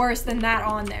 there's worse than that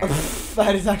on there.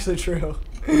 That is actually true.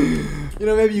 You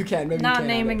know, maybe you can. Maybe Not you can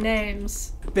naming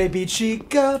names. Baby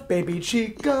Chica, baby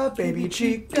Chica, baby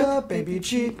Chica, baby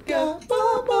Chica.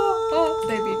 Oh,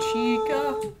 baby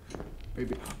Chica.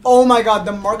 Baby. Oh my god,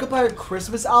 the Markiplier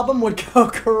Christmas album would go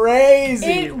crazy.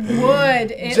 It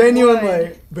would. It Genuinely.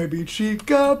 would. Baby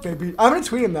Chica, baby. I'm gonna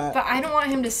tweet him that. But I don't want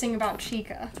him to sing about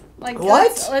Chica. Like,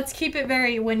 What? Let's keep it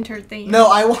very winter themed. No,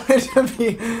 I want it to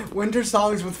be winter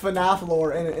songs with FNAF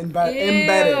lore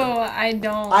embedded. I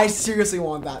don't. I seriously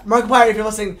want that. Markiplier, if you're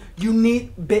listening, you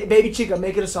need Baby Chica.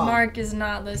 Make it a song. Mark is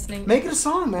not listening. Make it a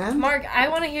song, man. Mark, I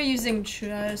want to hear you sing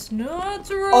Chestnuts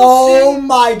Roasting. Oh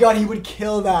my god, he would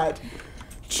kill that.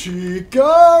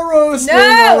 Chica roasting. on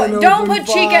No! an Don't open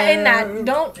put Chica in fire.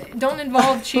 that. Don't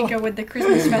involve Chica with the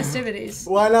Christmas festivities.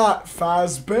 Why not?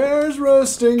 Fazbear's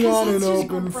roasting on an That's just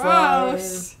open fire.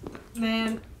 gross.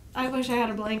 Man, I wish I had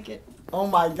a blanket. Oh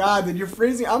my god, dude, you're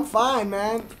freezing. I'm fine,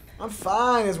 man. I'm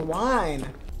fine as wine.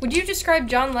 Would you describe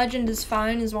John Legend as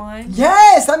fine as wine?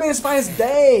 Yes, that means fine as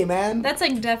day, man. That's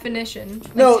like definition.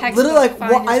 Like No, textbook literally, like,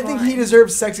 fine I as think wine. he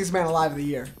deserves Sexiest Man Alive of the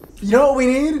Year. You know what we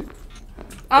need?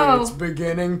 Oh, It's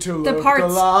beginning to the look parts. a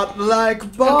lot like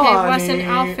Bonnie. okay, Weston,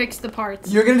 I'll fix the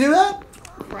parts. You're gonna do that?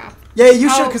 Crap. Yeah, you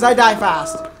should, because I die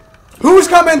fast. Who's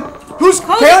coming? Who's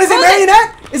Hold Kaylin, it, is it hold it.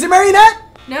 Marionette? Is it Marionette?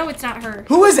 No, it's not her.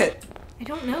 Who is it? I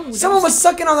don't know. Someone was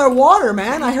sucking on their water,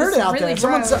 man. I heard was it out really there.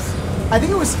 Someone gross. I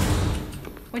think it was.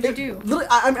 What'd you do? Literally,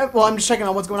 I'm just checking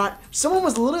on what's going on. Someone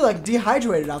was literally like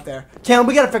dehydrated out there. Cam,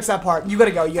 we gotta fix that part. You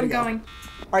gotta go. You gotta I'm go. going.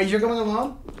 All right, you're going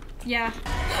alone. Yeah.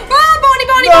 Ah, Bonnie,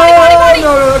 Bonnie, No, Bonnie, Bonnie, Bonnie!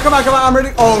 no, come on, I'm ready.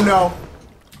 Oh no.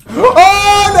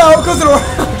 Oh no, close the door.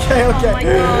 Okay. Oh my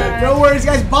God. No worries,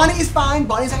 guys. Bonnie is fine.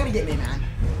 Bonnie's not gonna get me, man.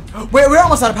 Wait, we're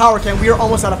almost out of power, Cam. We are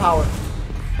almost out of power.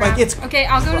 Like it's Okay,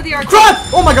 I'll go to the arcade. crap.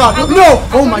 Oh my god. I'll go, No.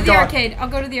 I'll Oh go my to the god. arcade. I'll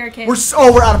go to the arcade.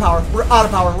 We're out of power. We're out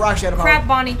of power. We're actually out of power. Crap,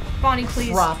 Bonnie. Bonnie,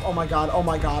 please. Crap. Oh my god. Oh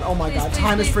my god. Oh my Please, god. please,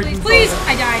 Time is please, freaking please. frozen.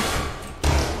 I died.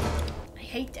 I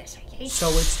hate this. I hate So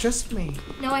it's just me.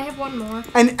 this. No, I have one more.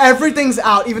 And everything's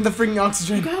out, even the freaking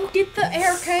oxygen. Go get the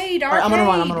arcade. Alright, I'm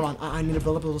gonna run. I need to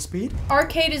build up a little speed.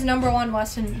 Arcade is #1,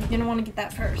 Weston. You're gonna want to get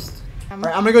that first.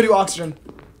 Alright, I'm gonna go do oxygen.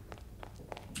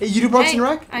 Hey, you do Parks and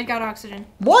Rec? I got oxygen.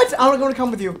 What? I'm gonna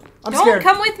come with you. I'm Don't scared.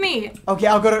 come with me. Okay,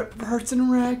 I'll go to Parks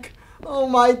and Rec. Oh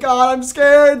my god, I'm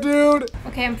scared, dude.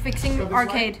 Okay, I'm fixing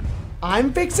arcade.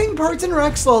 I'm fixing Parks and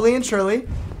Rec slowly and surely.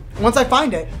 Once I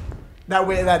find it. That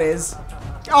way, that is.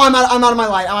 Oh, I'm out of my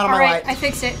light. I'm out of my Alright, light. I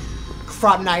fixed it.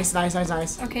 Crap, nice.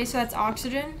 Okay, so that's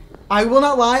oxygen. I will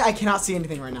not lie, I cannot see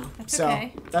anything right now. That's so,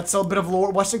 okay. that's a bit of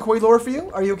lore. Western Koi lore for you?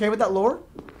 Are you okay with that lore?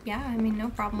 Yeah, I mean, no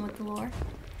problem with the lore.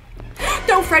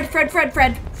 No, Fred.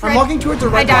 I'm walking towards a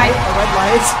red died. light. A red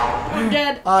light. I'm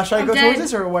dead. Should I I'm go dead. towards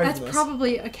this or away That's from this?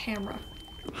 probably a camera.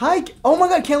 Hi. Oh my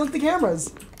god, can't look at the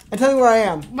cameras. And tell me where I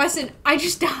am. Weston, I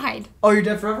just died. Oh, you're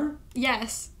dead forever?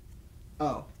 Yes.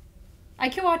 Oh. I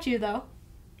can watch you, though.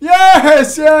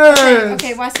 Yes!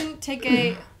 Okay, Weston, take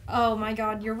a... Oh my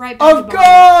god, you're right back Of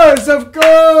course!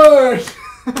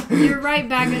 You're right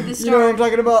back at the start. You know what I'm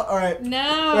talking about? Alright.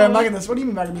 No. Wait, I'm back at this. What do you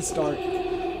mean back at the start?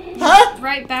 Huh?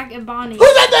 Right back at Bonnie.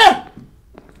 Who's that there?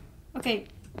 Okay,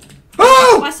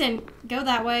 Oh! Weston, go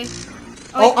that way.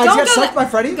 Oh, I just don't got go sucked by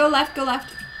Freddy? Go left. Go back.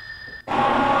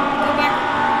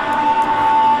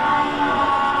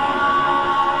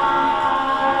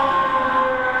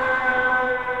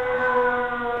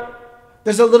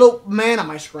 There's a little man on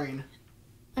my screen.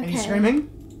 And he's Okay. screaming.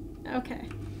 Okay.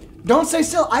 Don't stay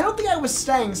still. I don't think I was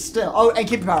staying still. Oh, and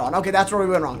keep the power on. Okay, that's where we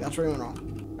went wrong.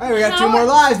 Alright, we got 2 more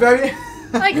lives, baby.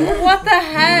 Like, what the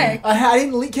heck? I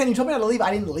didn't leave. Ken, you told me not to leave.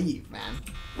 I didn't leave, man.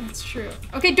 That's true.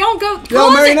 Okay, don't go. Yo,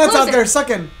 Close Marionette's close out there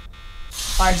sucking.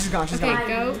 Alright, she's gone. Okay. Gone.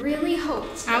 Go. I really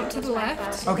hoped Out that to was the my left.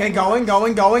 fast Okay, going. Tell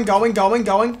me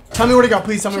where to go.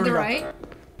 Please tell me To where the to right.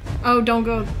 Oh, don't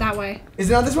go that way. go. Is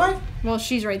it not this way? Well,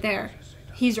 she's right there.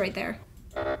 He's right there.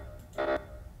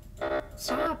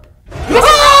 Stop. Bonnie!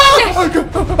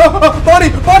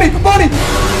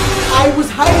 I was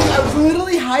hiding. I was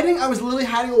literally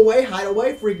hiding away.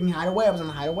 Freaking hide away. I was on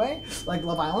the hideaway. Like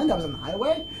Love Island, I was on the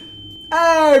hideaway.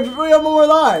 Hey, we have one more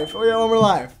life.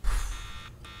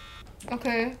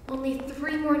 Okay. Only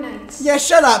 3 more nights. Yeah,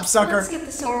 shut up, sucker. Let's get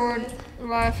this over Forward, with.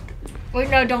 left. Wait,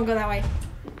 no, don't go that way.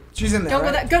 She's in there. Don't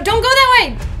right? go that. Don't go that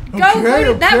way. Go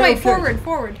that way. Okay.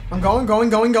 Forward. I'm going.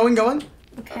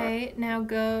 Okay, now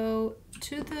go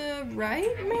to the right,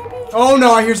 maybe. Oh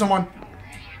no, I hear someone.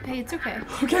 Hey, it's okay.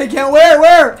 Okay, can't.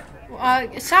 Where?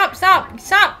 Stop.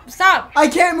 I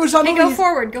can't move. Stop Hey, moving.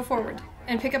 go forward,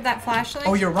 and pick up that flashlight.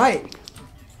 Oh, you're right.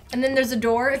 And then there's a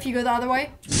door if you go the other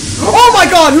way. Oh my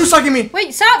God, who's sucking me?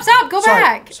 Wait, stop, go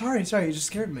back. Sorry, you just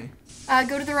scared me.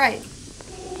 Go to the right.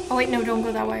 Oh wait, no, don't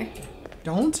go that way.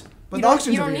 Don't? But You the don't,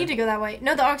 oxygen's you don't over need to here. go that way.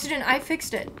 No, the oxygen, I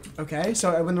fixed it. Okay,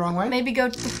 so I went the wrong way? Maybe go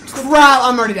to the Crap,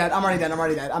 I'm already dead.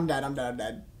 I'm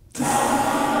dead.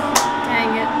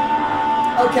 Dang it.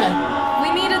 Okay. We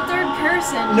need a third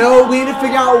person. No, we need to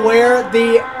figure out where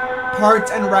the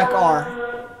parts and wreck are.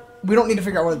 We don't need to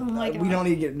figure out where. my We God. don't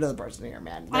need to get another person here,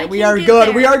 man. I We can are get good.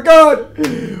 there. We are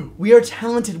good. We are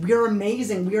talented. We are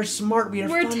amazing. We are smart. We are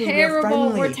We're funny. terrible. We are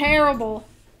friendly. We're terrible.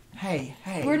 Hey.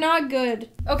 We're not good.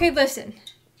 Okay, listen.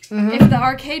 Mm-hmm. If the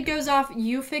arcade goes off,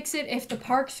 you fix it. If the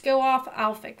parks go off,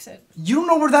 I'll fix it. You don't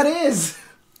know where that is.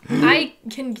 I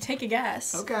can take a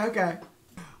guess. Okay.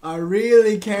 I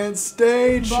really can't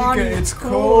stay, Bonnie, Chica. It's it's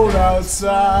cold cold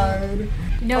outside.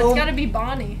 No, Oh. it's gotta be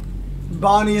Bonnie.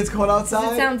 Bonnie, it's cold 'Cause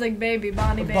outside. it sounds like baby.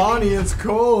 Bonnie, baby. Bonnie, it's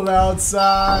cold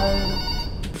outside.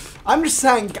 I'm just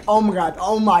saying, oh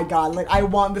my god, like I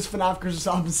want this FNAF Christmas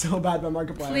album so bad by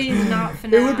Markiplier. Please, not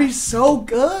FNAF. It would be so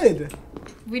good.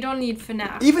 We don't need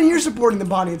FNAF. Even you're supporting the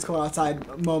Bonnie, it's cold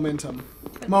outside momentum.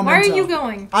 Why are you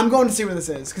going? I'm going to see where this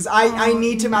is, because I Oh,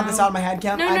 need to map this no. out in my head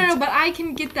count. No, but I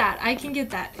can get that.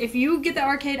 If you get the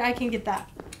arcade, I can get that.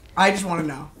 I just want to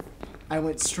know. I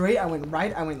went straight, I went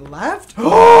right, I went left.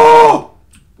 Oh!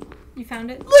 You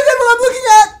found it? Look at what I'm looking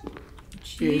at!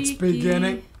 Cheeky. It's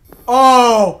beginning.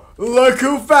 Oh, look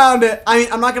who found it. I mean,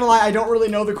 I'm not gonna lie, I don't really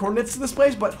know the coordinates to this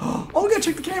place, but oh, we gotta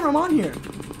check the camera. I'm on here.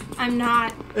 I'm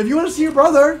not. If you want to see your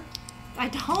brother, I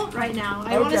don't right now.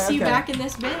 I want to see you okay. back in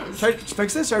this biz. should I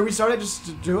fix this? Should I restart it just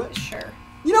to do it? Sure.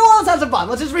 You know what? Let's have some fun.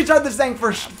 Let's just restart this thing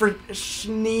for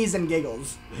sneeze and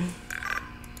giggles.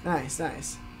 Nice.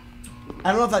 I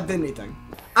don't know if that did anything.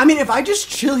 I mean, if I just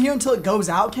chill here until it goes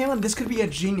out, Cameron, this could be a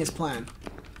genius plan.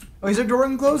 Oh, is there a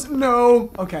door closed?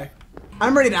 No. Okay.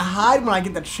 I'm ready to hide when I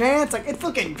get the chance. Like, it's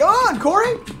looking good,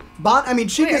 Corey.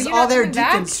 Chica's all there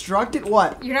deconstructed.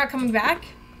 What? You're not coming back?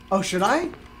 Oh, should I?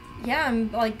 Yeah,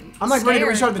 I'm like ready to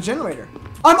restart the generator.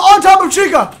 I'm on top of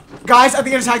Chica! Guys, I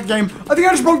think I just hacked the game. I think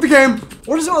I just broke the game.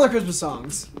 What are some other Christmas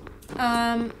songs?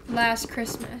 Last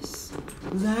Christmas.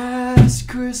 Last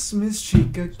Christmas,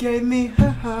 Chica gave me her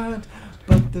heart,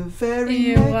 but the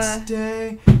very next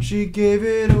day, she gave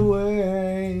it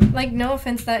away. Like, no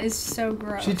offense, that is so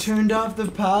gross. She turned off the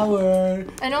power.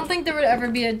 I don't think there would ever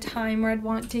be a time where I'd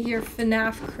want to hear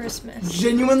FNAF Christmas.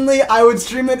 Genuinely, I would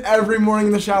stream it every morning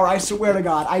in the shower. I swear to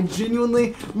God. I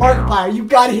genuinely... Markiplier, you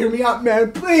gotta hear me out,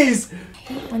 man. Please. I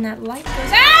hate when that light goes...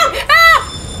 Ow!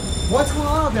 Ow! What's going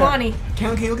on out there? Bonnie.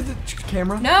 Can you look at the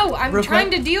camera? No, I'm trying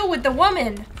to deal with the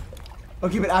woman.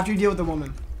 Okay, but after you deal with the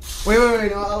woman. Wait.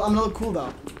 No, I'm gonna look cool,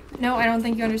 though. No, I don't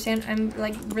think you understand. I'm,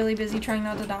 like, really busy trying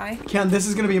not to die. Cam, this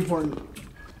is gonna be important.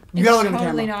 You gotta look at the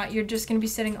camera. Totally not. You're just gonna be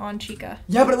sitting on Chica.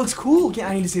 Yeah, but it looks cool.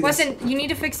 I need to see this. Weston, you need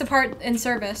to fix the part in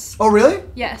service. Oh, really?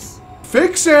 Yes.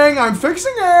 Fixing! I'm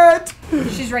fixing it!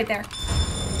 She's right there.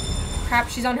 Crap,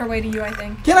 she's on her way to you, I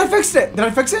think. I fixed it. Did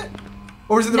I fix it?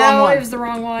 Or was it the wrong one? No, it was the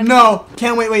wrong one. No.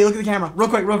 Can't wait, look at the camera. Real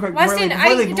quick. Weston, I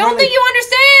don't think you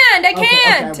understand. I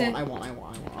can't. Okay, I won't.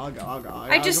 I'll go.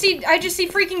 I just see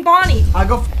freaking Bonnie. I'll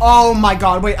go. Oh my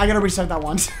God, wait, I gotta reset that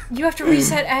one. You have to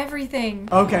reset everything.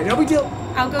 Okay, no big deal.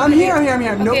 I'm here.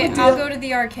 Okay, No big deal. I'll go to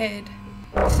the arcade.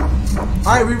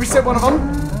 Alright, we reset one of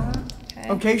them.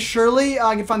 Okay, surely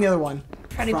I can find the other one.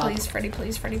 Freddy, please. Freddy.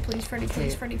 I'll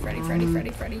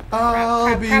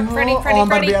be Crap, home. Freddy. I'm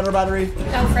about to be out of battery.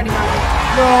 No, Freddy.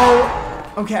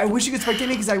 No. Okay, I wish you could spectate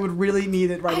me because I would really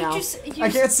need it right now. I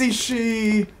can't see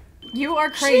she. You are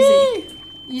crazy.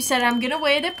 You said I'm gonna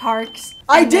wait at parks.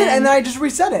 I did, and then I just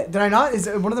reset it. Did I not? Is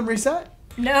one of them reset?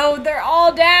 No, they're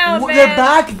all down, man. They're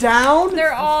back down?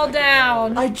 They're all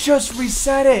down. I just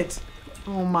reset it.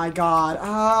 Oh my God.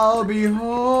 I'll be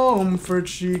home for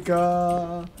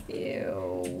Chica.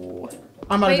 Ew.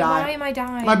 I'm about to die. Why am I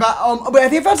dying? Wait, I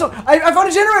think I found some. I found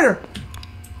a generator.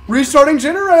 Restarting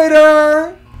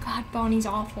generator. God, Bonnie's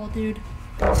awful, dude.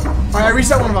 Alright, I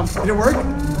reset one of them. Did it work?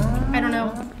 I don't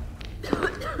know.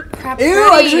 Crap, Ew,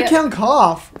 Freddy. I just can't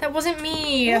cough. That wasn't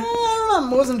me. I don't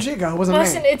know. It wasn't Chica. It wasn't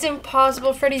Listen, me. it's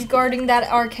impossible. Freddy's guarding that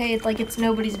arcade like it's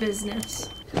nobody's business.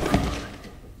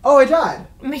 Oh, I died.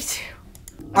 Me too.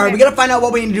 Alright, we gotta find out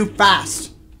what we need to do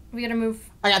fast. We gotta move.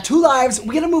 I got 2 lives.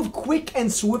 We gotta move quick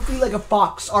and swiftly like a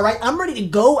fox. Alright, I'm ready to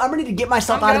go. I'm ready to get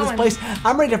myself out of this place.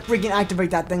 I'm ready to freaking activate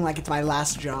that thing like it's my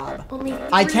last job.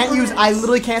 I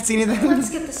literally can't see anything. Let's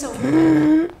get this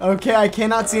over. Okay, I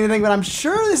cannot see anything, but I'm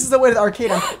sure this is the way to the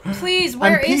arcade. Please,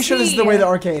 where is he? I'm pretty sure this is the way to the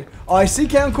arcade. Oh, I see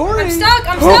Cam Corey. I'm stuck.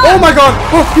 Oh my God.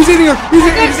 Oh, he's eating her. He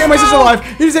just ate my sister alive.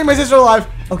 He just ate my sister alive.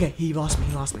 Okay, he lost me.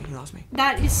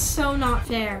 That is so not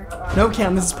fair. No,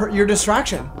 Cam, this is your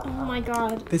distraction. Oh my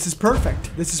God. This is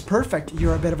perfect.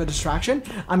 You're a bit of a distraction.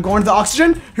 I'm going to the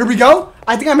oxygen. Here we go.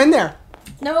 I think I'm in there.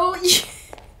 No.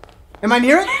 Am I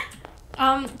near it?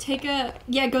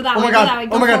 Go that way. Oh my Go God. that way.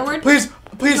 Go Oh my God. forward.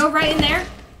 Please. Go right in there.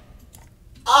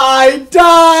 I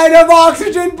died of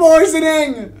oxygen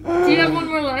poisoning. Do you have one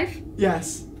more life?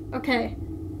 Yes. Okay.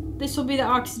 This will be the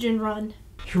oxygen run.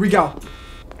 Here we go.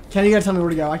 Ken, you gotta tell me where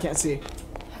to go. I can't see.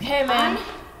 Okay, man.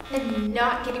 And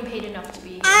not getting paid enough to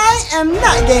be. I am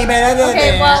not getting better.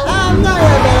 Okay, well. I'm not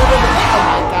getting better.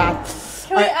 Oh my God.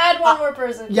 Can we add one more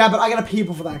person? Yeah, but I gotta pee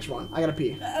before the next one. I gotta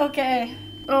pee. Okay.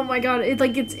 Oh my God,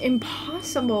 it's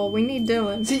impossible. We need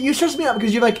Dylan. See, you stress me out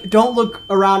because you don't look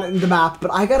around in the map,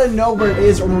 but I gotta know where it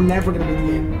is or we're never gonna be in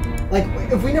the game. Like,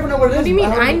 if we never know where it is. What do you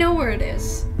mean? I know where it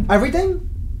is. Everything?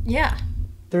 Yeah.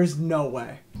 There's no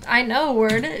way. I know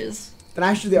where it is. Then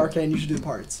I should do the arcade and you should do the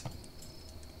parts.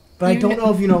 But I don't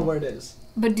know if you know where it is.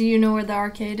 But do you know where the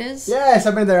arcade is? Yes,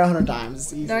 I've been there 100 times.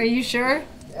 It's easy. Are you sure?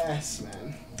 Yes,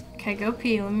 man. Okay, go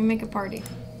pee. Let me make a party.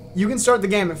 You can start the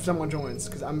game if someone joins,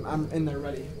 because I'm in there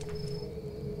ready.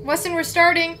 Weston, we're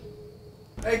starting.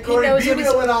 Hey, Corey, knows what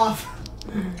B-reel went off.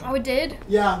 Oh, it did?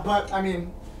 Yeah, but, I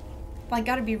mean... Well, I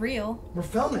gotta be real. We're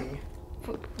filming.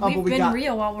 We've been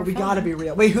real while we're We filming. gotta be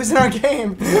real. Wait, who's in our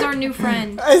game? This is our new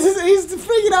friend. He's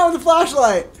freaking out with the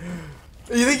flashlight.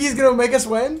 You think he's gonna make us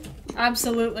win?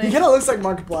 Absolutely. He kinda looks like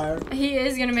Markiplier. He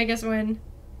is gonna make us win.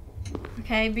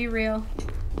 Okay, be real.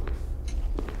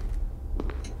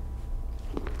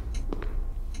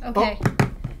 Okay.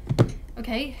 Oh.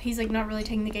 Okay, he's not really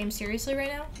taking the game seriously right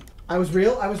now. I was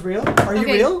real? Are you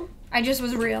real? I just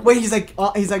was real. Wait, he's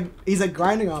like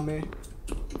grinding on me.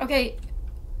 Okay.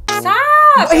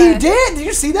 Stop! He did! Did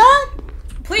you see that?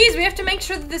 Please, we have to make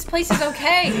sure that this place is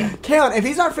okay. Kaon, if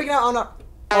he's not freaking out on our...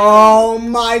 Oh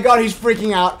my god, he's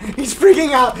freaking out. He's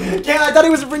freaking out. Yeah, I thought he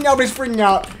wasn't freaking out, but he's freaking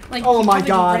out. Like, oh you my probably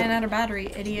god. ran out of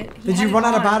battery, idiot. Did you run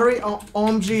out of battery? Oh,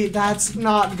 OMG, that's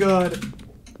not good.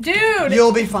 Dude!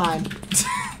 You'll be fine.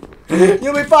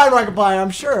 You'll be fine, Markiplier.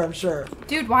 I'm sure.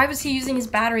 Dude, why was he using his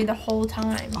battery the whole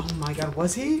time? Oh my god,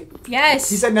 was he? Yes.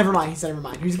 He said never mind. He's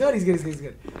good. He's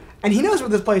good. And he knows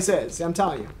what this place is. I'm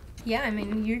telling you. Yeah, I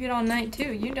mean, you get on night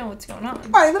too. You know what's going on.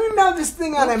 Alright, let me map this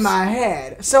thing out in my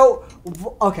head. So,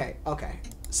 okay.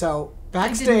 So,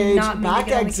 backstage, back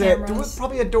exit. There was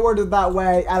probably a door to that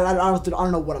way. I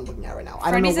don't know what I'm looking at right now. I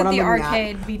don't know what I'm looking at. Freddy's at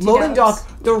the arcade. Loading dock.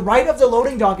 The right of the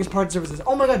loading dock is parts and services.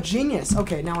 Oh my god, genius.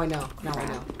 Okay, now I know.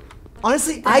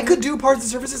 Honestly, I could do parts and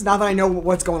services now that I know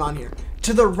what's going on here.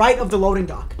 To the right of the loading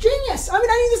dock. Genius! I mean,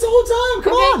 I need this the whole time.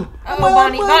 Come on. Oh,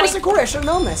 Bonnie. I should have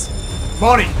known this.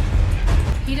 Bonnie.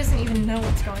 He doesn't even know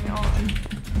what's going on.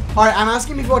 Alright, I'm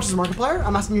asking if you watch Markiplier.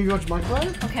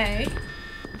 Okay.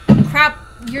 Crap,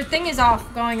 your thing is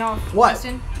going off. What?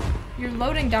 Justin. Your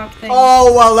loading dock thing.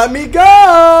 Oh, well, let me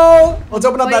go. Let's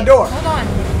open up that door. Hold on.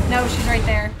 No, she's right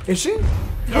there. Is she?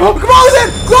 Yeah. Oh, close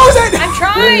it! I'm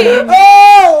trying!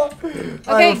 Oh!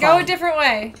 Okay, go a different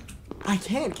way. I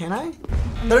can't, can I?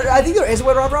 I think there is a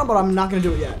way around, but I'm not gonna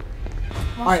do it yet.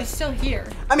 Well, she's still here.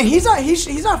 I mean, he's not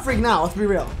freaking out, let's be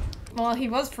real. Well, he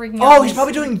was freaking out. Oh, he's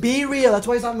probably doing Be Real, that's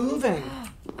why he's not moving.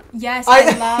 Yes,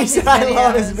 I love his videos. I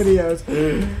love his videos.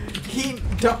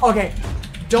 Okay,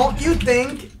 don't you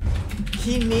think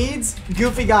he needs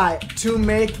Goofy Guy to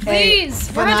make Please,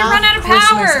 a we're going to run out of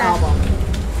Christmas power. album?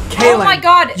 Kaylin, oh my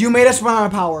god. You made us run out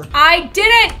of power. I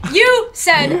didn't. You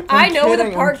said I know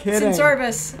the parts and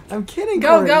service. I'm kidding.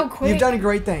 Go quick. You've done a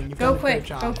great thing. Go quick.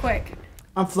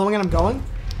 I'm flowing and I'm going.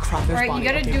 Crap, there's Bonnie. You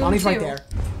gotta do Bonnie's him right too. there.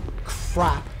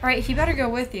 Crap. Alright, he better go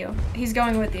with you. He's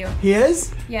going with you. He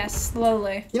is? Yes,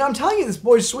 slowly. You know, I'm telling you, this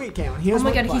boy's sweet, Kaylin. Oh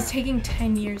my god, he's taking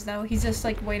 10 years though. He's just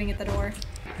like waiting at the door.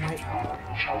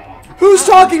 Who's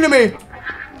talking to me?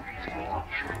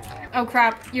 Oh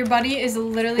crap, your buddy is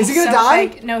literally Is he gonna die?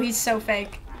 fake. No, he's so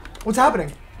fake. What's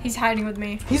happening? He's hiding with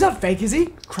me. He's not fake, is he?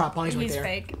 Crap, Bonnie's right He's there.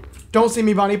 fake. Don't see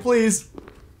me, Bonnie, please.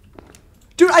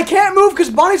 Dude, I can't move because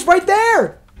Bonnie's right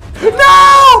there.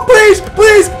 No! Please!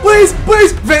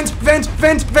 Vent.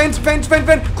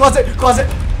 Closet.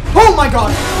 Oh my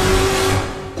god.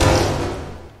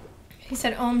 He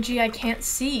said, OMG, I can't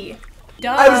see. Duh.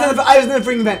 I was in the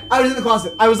freaking vent. I was in the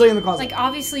closet. I was laying in the closet. Like,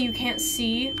 obviously you can't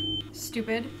see.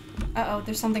 Stupid. Uh-oh,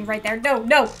 there's something right there. No!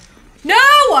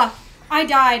 I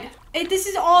died. This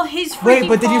is all his freaking fault. Wait,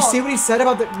 but did you see what he said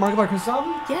about the Markiplier Christmas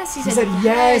album? Yes, he said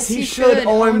yes, he should.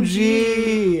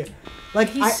 OMG. Like,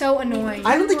 he's so annoying.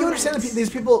 I don't think you understand these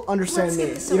people understand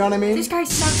me. You know what I mean? This guy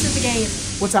sucks at the game.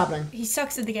 What's happening? He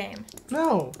sucks at the game.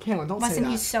 No, Kaylin, don't say that.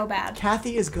 He's so bad.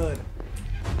 Kathy is good.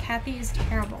 Kathy is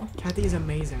terrible. Kathy is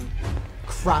amazing.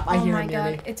 Crap, I hear him near me.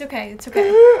 Oh my god, it's okay.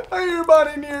 I hear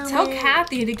Bonnie near me. Tell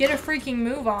Kathy to get a freaking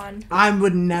move on. I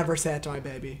would never say that to my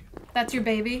baby. That's your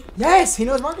baby? Yes, he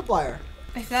knows Markiplier.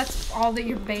 If that's all that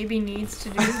your baby needs to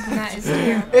do, then that is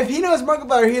terrible. If he knows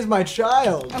Markiplier, he is my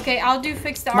child. Okay, I'll do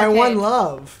fix the arcade. My one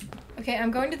love. Okay,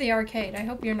 I'm going to the arcade. I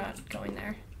hope you're not going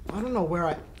there. I don't know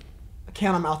where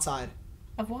Kaylin, I'm outside.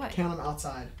 Of what? Kaylin, I'm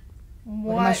outside. What?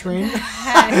 Look at my screen.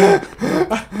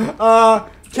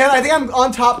 Kaylin, I think I'm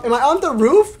on top. Am I on the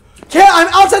roof? Kaylin, I'm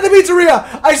outside the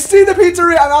pizzeria. I see the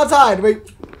pizzeria. I'm outside.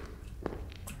 Wait.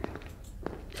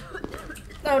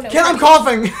 Oh no. Kaylin, I'm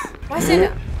coughing.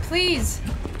 Weston, please.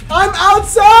 I'm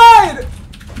outside.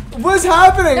 What's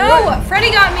happening? No, What?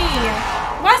 Freddy got me.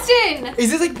 Weston. Is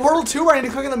this like Portal 2 where I need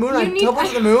to click on the moon and I teleport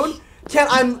to the moon?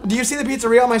 Do you see the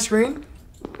pizzeria on my screen?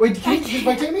 Wait, can you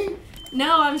spectate me?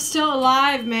 No, I'm still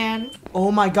alive, man.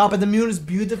 Oh my god, but the moon is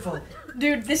beautiful.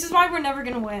 Dude, this is why we're never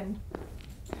gonna win.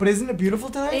 But isn't it beautiful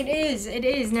tonight? It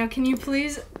is. Now, can you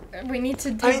please? We need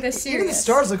to do this serious. Even the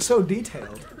stars look so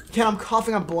detailed. I'm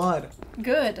coughing up blood.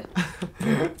 Good.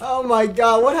 Oh my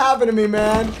god, what happened to me,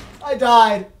 man? I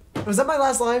died. Was that my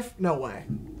last life? No way.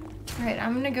 Alright,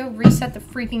 I'm gonna go reset the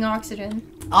freaking oxygen.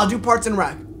 I'll do parts and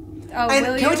rec. Oh, and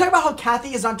will can we talk about how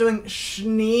Kathy is not doing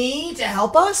schnee to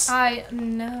help us? I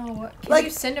know. Can Like- you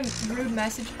send a rude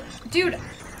message? Dude,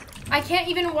 I can't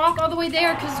even walk all the way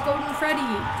there because Golden Freddy.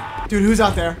 Dude, who's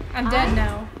out there? I'm dead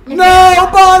now. No,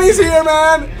 Bonnie's here,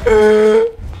 man!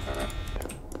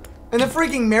 And the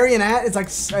freaking marionette is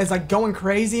like going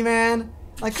crazy, man.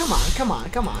 Like, come on.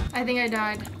 I think I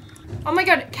died. Oh my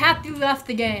god, Kathy left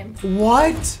the game.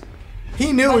 What?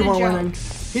 He knew What we a weren't joke. winning.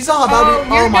 He saw about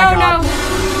me. Oh my god.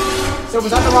 No. So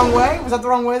was that the wrong way? Was that the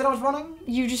wrong way that I was running?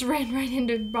 You just ran right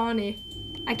into Bonnie.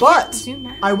 I can't But zoom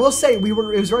out. I will say it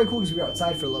was very cool because we were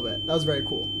outside for a little bit. That was very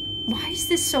cool. Why is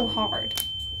this so hard?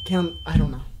 Can I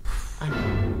don't know. I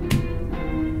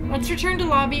don't know. Let's return to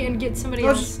lobby and get somebody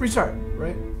Let's else. just restart,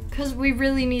 right? Because we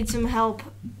really need some help.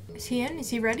 Is he in? Is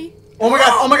he ready? Oh my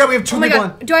god, we have two Oh my people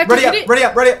God. in. Do I have to ready hit up, it? ready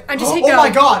up, ready up. I just hit Oh go. my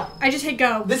god. I just hit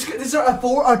go. This is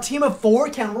a team of 4,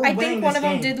 Ken. We're I winning think one this of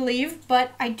them game. did leave,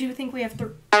 but I do think we have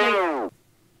to.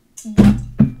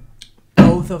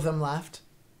 Both of them left.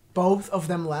 Both of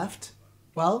them left.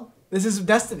 Well, this is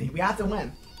destiny. We have to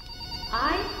win.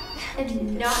 I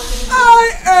am not getting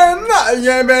I am not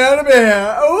your man to be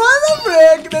here. What the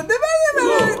frick?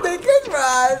 Think it's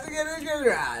right.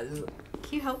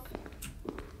 Can you help?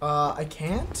 I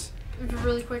can't.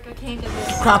 Really quick, I can't get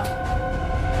this. Crap.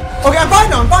 Okay, I'm fine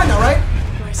now, right?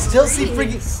 I still see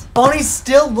freaking Bonnie's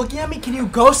still looking at me. Can you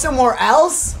go somewhere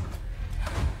else?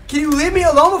 Can you leave me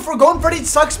alone before Golden Freddy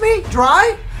sucks me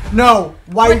dry? No.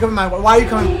 Why are you coming my way? Why are you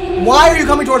coming? Why are you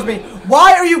coming towards me?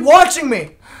 Why are you watching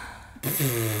me?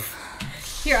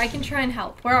 Here, I can try and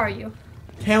help. Where are you?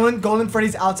 Halen, Golden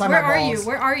Freddy's outside Where my are balls. you?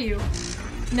 Where are you?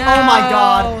 No. Oh my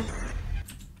god.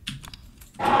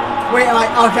 Wait, am I?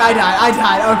 Okay, I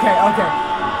died. Okay.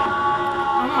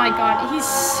 Oh my god, he's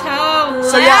so loud.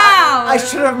 So yeah, I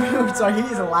should have moved. So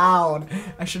he's loud.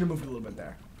 I should have moved a little bit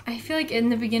there. I feel like in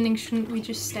the beginning, shouldn't we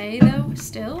just stay though?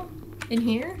 Still? In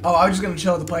here? Oh, I was just gonna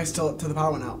chill at the place till the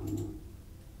power went out.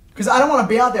 Cause I don't want to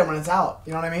be out there when it's out.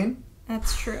 You know what I mean?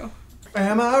 That's true.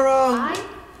 Am I wrong? I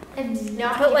am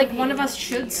not But like getting one paid of us enough to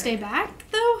should be stay here. back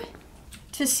though?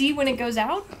 To see when it goes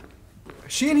out?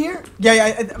 Is she in here?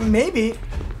 Yeah, maybe.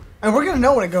 And we're gonna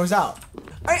know when it goes out.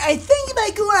 I think if I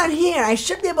go out here, I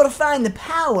should be able to find the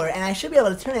power, and I should be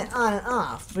able to turn it on and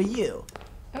off for you.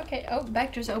 Okay, oh,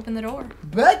 Beck just opened the door.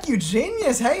 Beck, you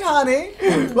genius. Hey, honey.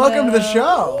 Welcome to the show.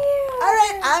 All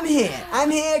right, I'm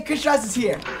here. Chris Rice is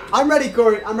here. I'm ready,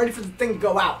 Corey. I'm ready for the thing to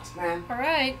go out, man.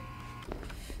 Alright.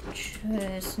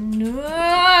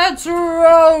 Chestnuts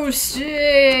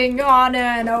roasting on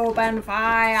an open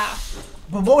fire.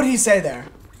 But what would he say there?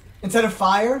 Instead of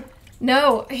fire?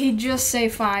 No, he'd just say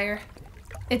fire.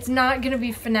 It's not gonna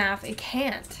be FNAF. It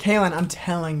can't. Kaylin, I'm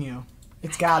telling you.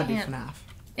 It's gotta be can't. FNAF.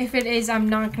 If it is, I'm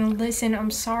not gonna listen.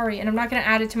 I'm sorry. And I'm not gonna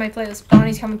add it to my playlist.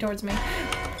 Bonnie's coming towards me.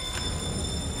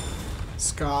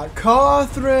 Scott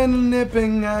Cawthron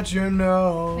nipping at your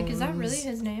nose. Like, is that really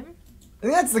his name? I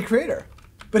think that's the creator.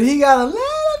 But he got a little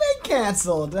bit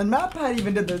canceled. And MatPat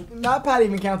even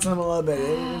canceled him a little bit.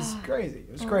 It was crazy.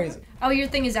 It was crazy. Oh, your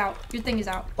thing is out. Your thing is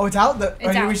out. Oh, it's out? Are you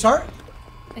out. restart?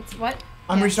 It's what?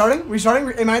 I'm Yes. restarting? Restarting?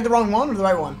 Am I the wrong one or the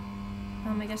right one?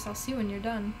 I guess I'll see when you're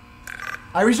done.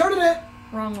 I restarted it.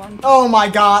 Wrong one. Oh my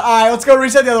god. Alright, let's go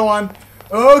reset the other one.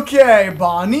 Okay,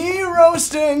 Bonnie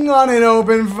roasting on an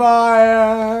open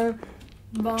fire.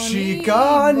 Bonnie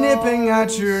Chica nipping at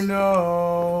balls. your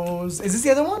nose. Is this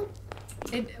the other one?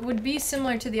 It would be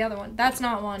similar to the other one. That's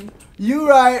not one. You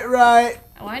right.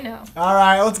 Oh, I know.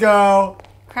 Alright, let's go.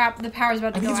 Crap, the power's about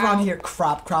I to think go it's around out. here.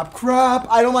 Crap.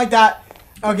 I don't like that.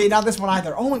 Okay, not this one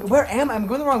either. Oh my, where am I? I'm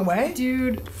going the wrong way?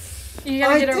 Dude, you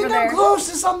gotta I get over think there. I'm close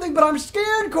to something, but I'm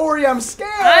scared, Corey. I'm scared.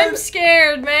 I'm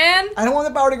scared, man. I don't want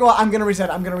the power to go out. I'm gonna reset.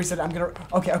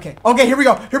 Okay, here we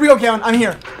go, Kalen. I'm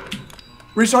here.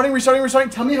 Restarting.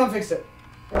 Tell me if I fixed it.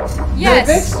 Yes,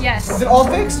 fixed? yes. Is it all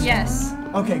fixed? Yes.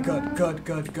 Okay,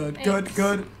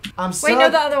 good. I'm so... Wait, no,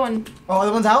 the other one. Oh,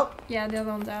 other one's out? Yeah, the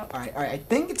other one's out. Alright. I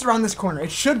think it's around this corner.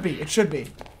 It should be.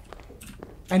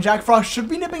 And Jack Frost should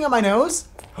be nipping at my nose.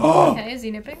 Okay, is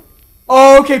he nipping?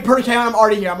 Oh, okay, Kalen, I'm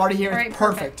already here. Alright, It's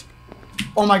perfect.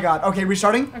 Oh my god. Okay,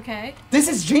 restarting. Okay. This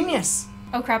is genius.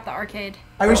 Oh crap, the arcade.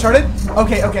 I restarted?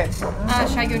 Okay.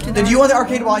 Should I go to the Then do you want the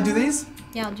arcade while I do these?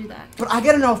 Yeah, I'll do that. But I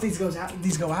gotta know if these go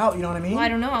out, you know what I mean? Well, I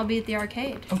don't know. I'll be at the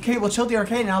arcade. Okay, well chill at the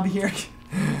arcade and I'll be here.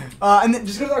 And then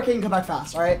just go to the arcade and come back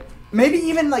fast, alright? Maybe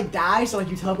even like die so like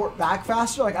you teleport back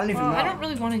faster, like I don't even Well, know. I don't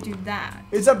really want to do that.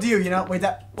 It's up to you, you know? Wait,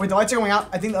 the lights are going out.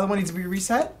 I think the other one needs to be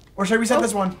reset. Or should I reset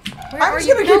this one? Where I'm are just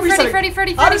you? gonna No, keep resetting.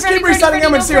 Freddy, I'll just keep Freddy, resetting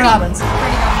them and see what happens.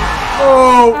 Freddy,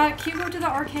 Oh, can you go to the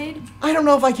arcade? I don't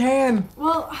know if I can.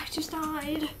 Well, I just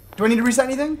died. Do I need to reset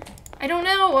anything? I don't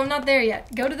know. I'm not there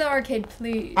yet. Go to the arcade,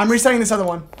 please. I'm resetting this other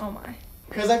one. Oh my.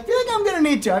 Because I feel like I'm gonna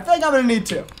need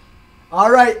to.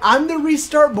 Alright, I'm the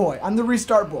restart boy.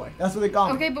 That's what they call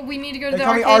me. Okay, but we need to go to They the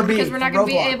call me arcade RB because we're not from going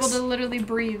to be Roblox. able to literally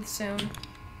breathe soon.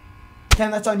 Ken,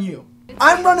 that's on you.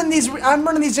 I'm running these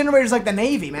generators like the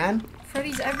Navy, man.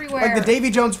 Freddy's everywhere. Like the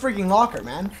Davy Jones freaking locker,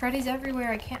 man. Freddy's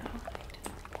everywhere. I can't.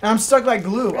 And I'm stuck like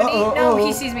glue. Freddy, Uh-oh. no, uh-oh.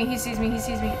 he sees me. I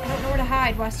don't know where to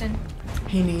hide, Weston.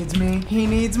 He needs me.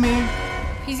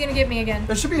 He's gonna get me again.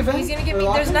 There should be a vent. He's gonna get or me.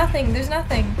 locker. There's nothing. He got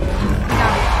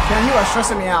Man, you are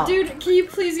stressing me out. Dude, can you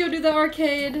please go to the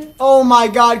arcade? Oh my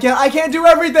god, I can't do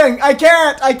everything. I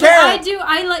can't.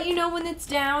 I let you know when it's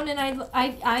down, and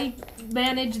I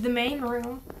manage the main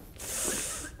room.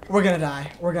 We're gonna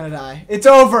die. We're gonna die. It's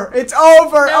over. It's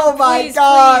over. No, oh my please,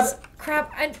 god. Please.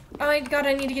 Crap. Oh my god,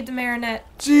 I need to get the marionette.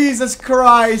 Jesus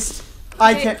Christ.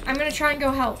 I Okay, can't. I'm gonna try and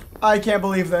go help. I can't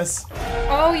believe this.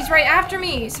 Oh, he's right after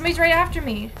me. Somebody's right after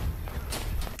me.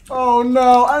 Oh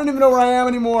no, I don't even know where I am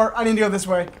anymore. I need to go this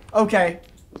way. Okay.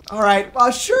 Alright.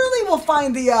 Surely we'll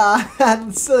find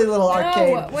the silly little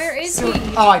arcade. No, where is So-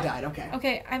 he? Oh, I died. Okay.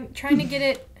 Okay, I'm trying to get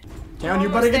it. Down, you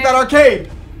Almost better get there. that arcade.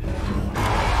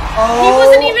 Oh, He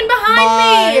wasn't even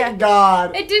behind my me.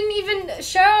 God. It didn't even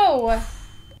show.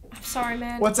 I'm sorry,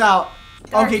 man. What's out?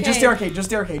 Okay, arcade. just the arcade. Just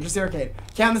the arcade. Just the arcade.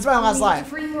 Cam, this is my last life.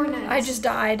 3 more nights. I just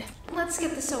died. Let's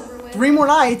get this over with. 3 more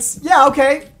nights? Yeah,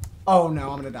 okay. Oh no,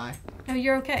 I'm gonna die. No,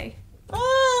 you're okay.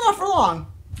 Not for long.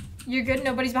 You're good.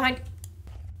 Nobody's behind.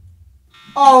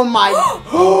 Oh my.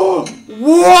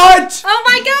 What? Oh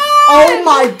my god! Oh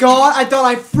my god, I thought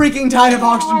I freaking died of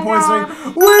oxygen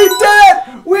poisoning. We did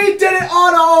it! We did it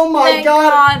on, oh my Thank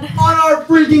god, God. on our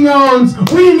freaking owns.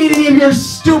 We didn't need any of your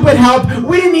stupid help.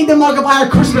 We didn't need the Markiplier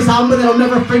Christmas album, but it'll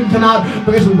never freaking come out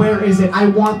because where is it? I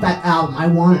want that album. I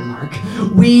want it, Mark.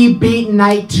 We beat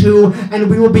night 2, and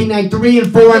we will beat night 3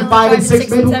 and 4 and 5 and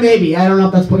 6, and 7. maybe. I don't know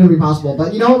if that's going to be possible,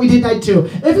 but you know what? We did night 2.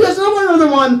 If you guys know another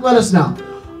one, let us know.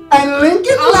 And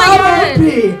Lincoln Oh my Loud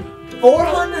God. OP.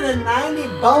 490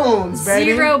 bones,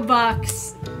 baby.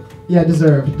 $0. Yeah,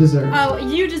 deserved. Oh,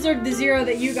 you deserved the 0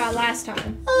 that you got last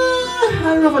time. I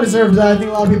don't know if I deserved that. I think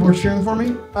a lot of people were cheering for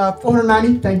me.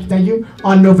 490, thank you.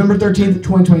 On November 13th,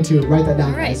 2022. Write that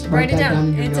down, All right, guys. write it that down.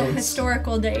 in your It's a notes.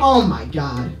 historical date. Oh my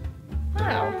god.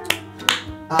 Wow.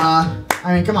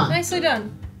 I mean, come on. Nicely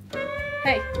done.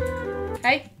 Hey.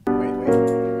 Hey. Wait.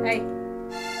 Hey.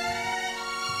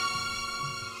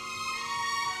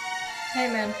 Hey,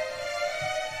 man.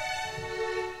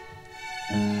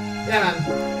 Yeah,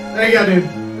 man. There you go, dude.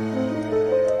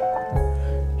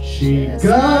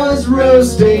 Chica's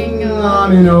roasting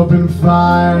on an open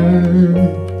fire.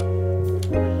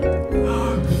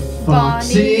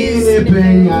 Foxy Bonnie's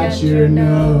nipping at your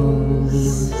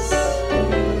nose.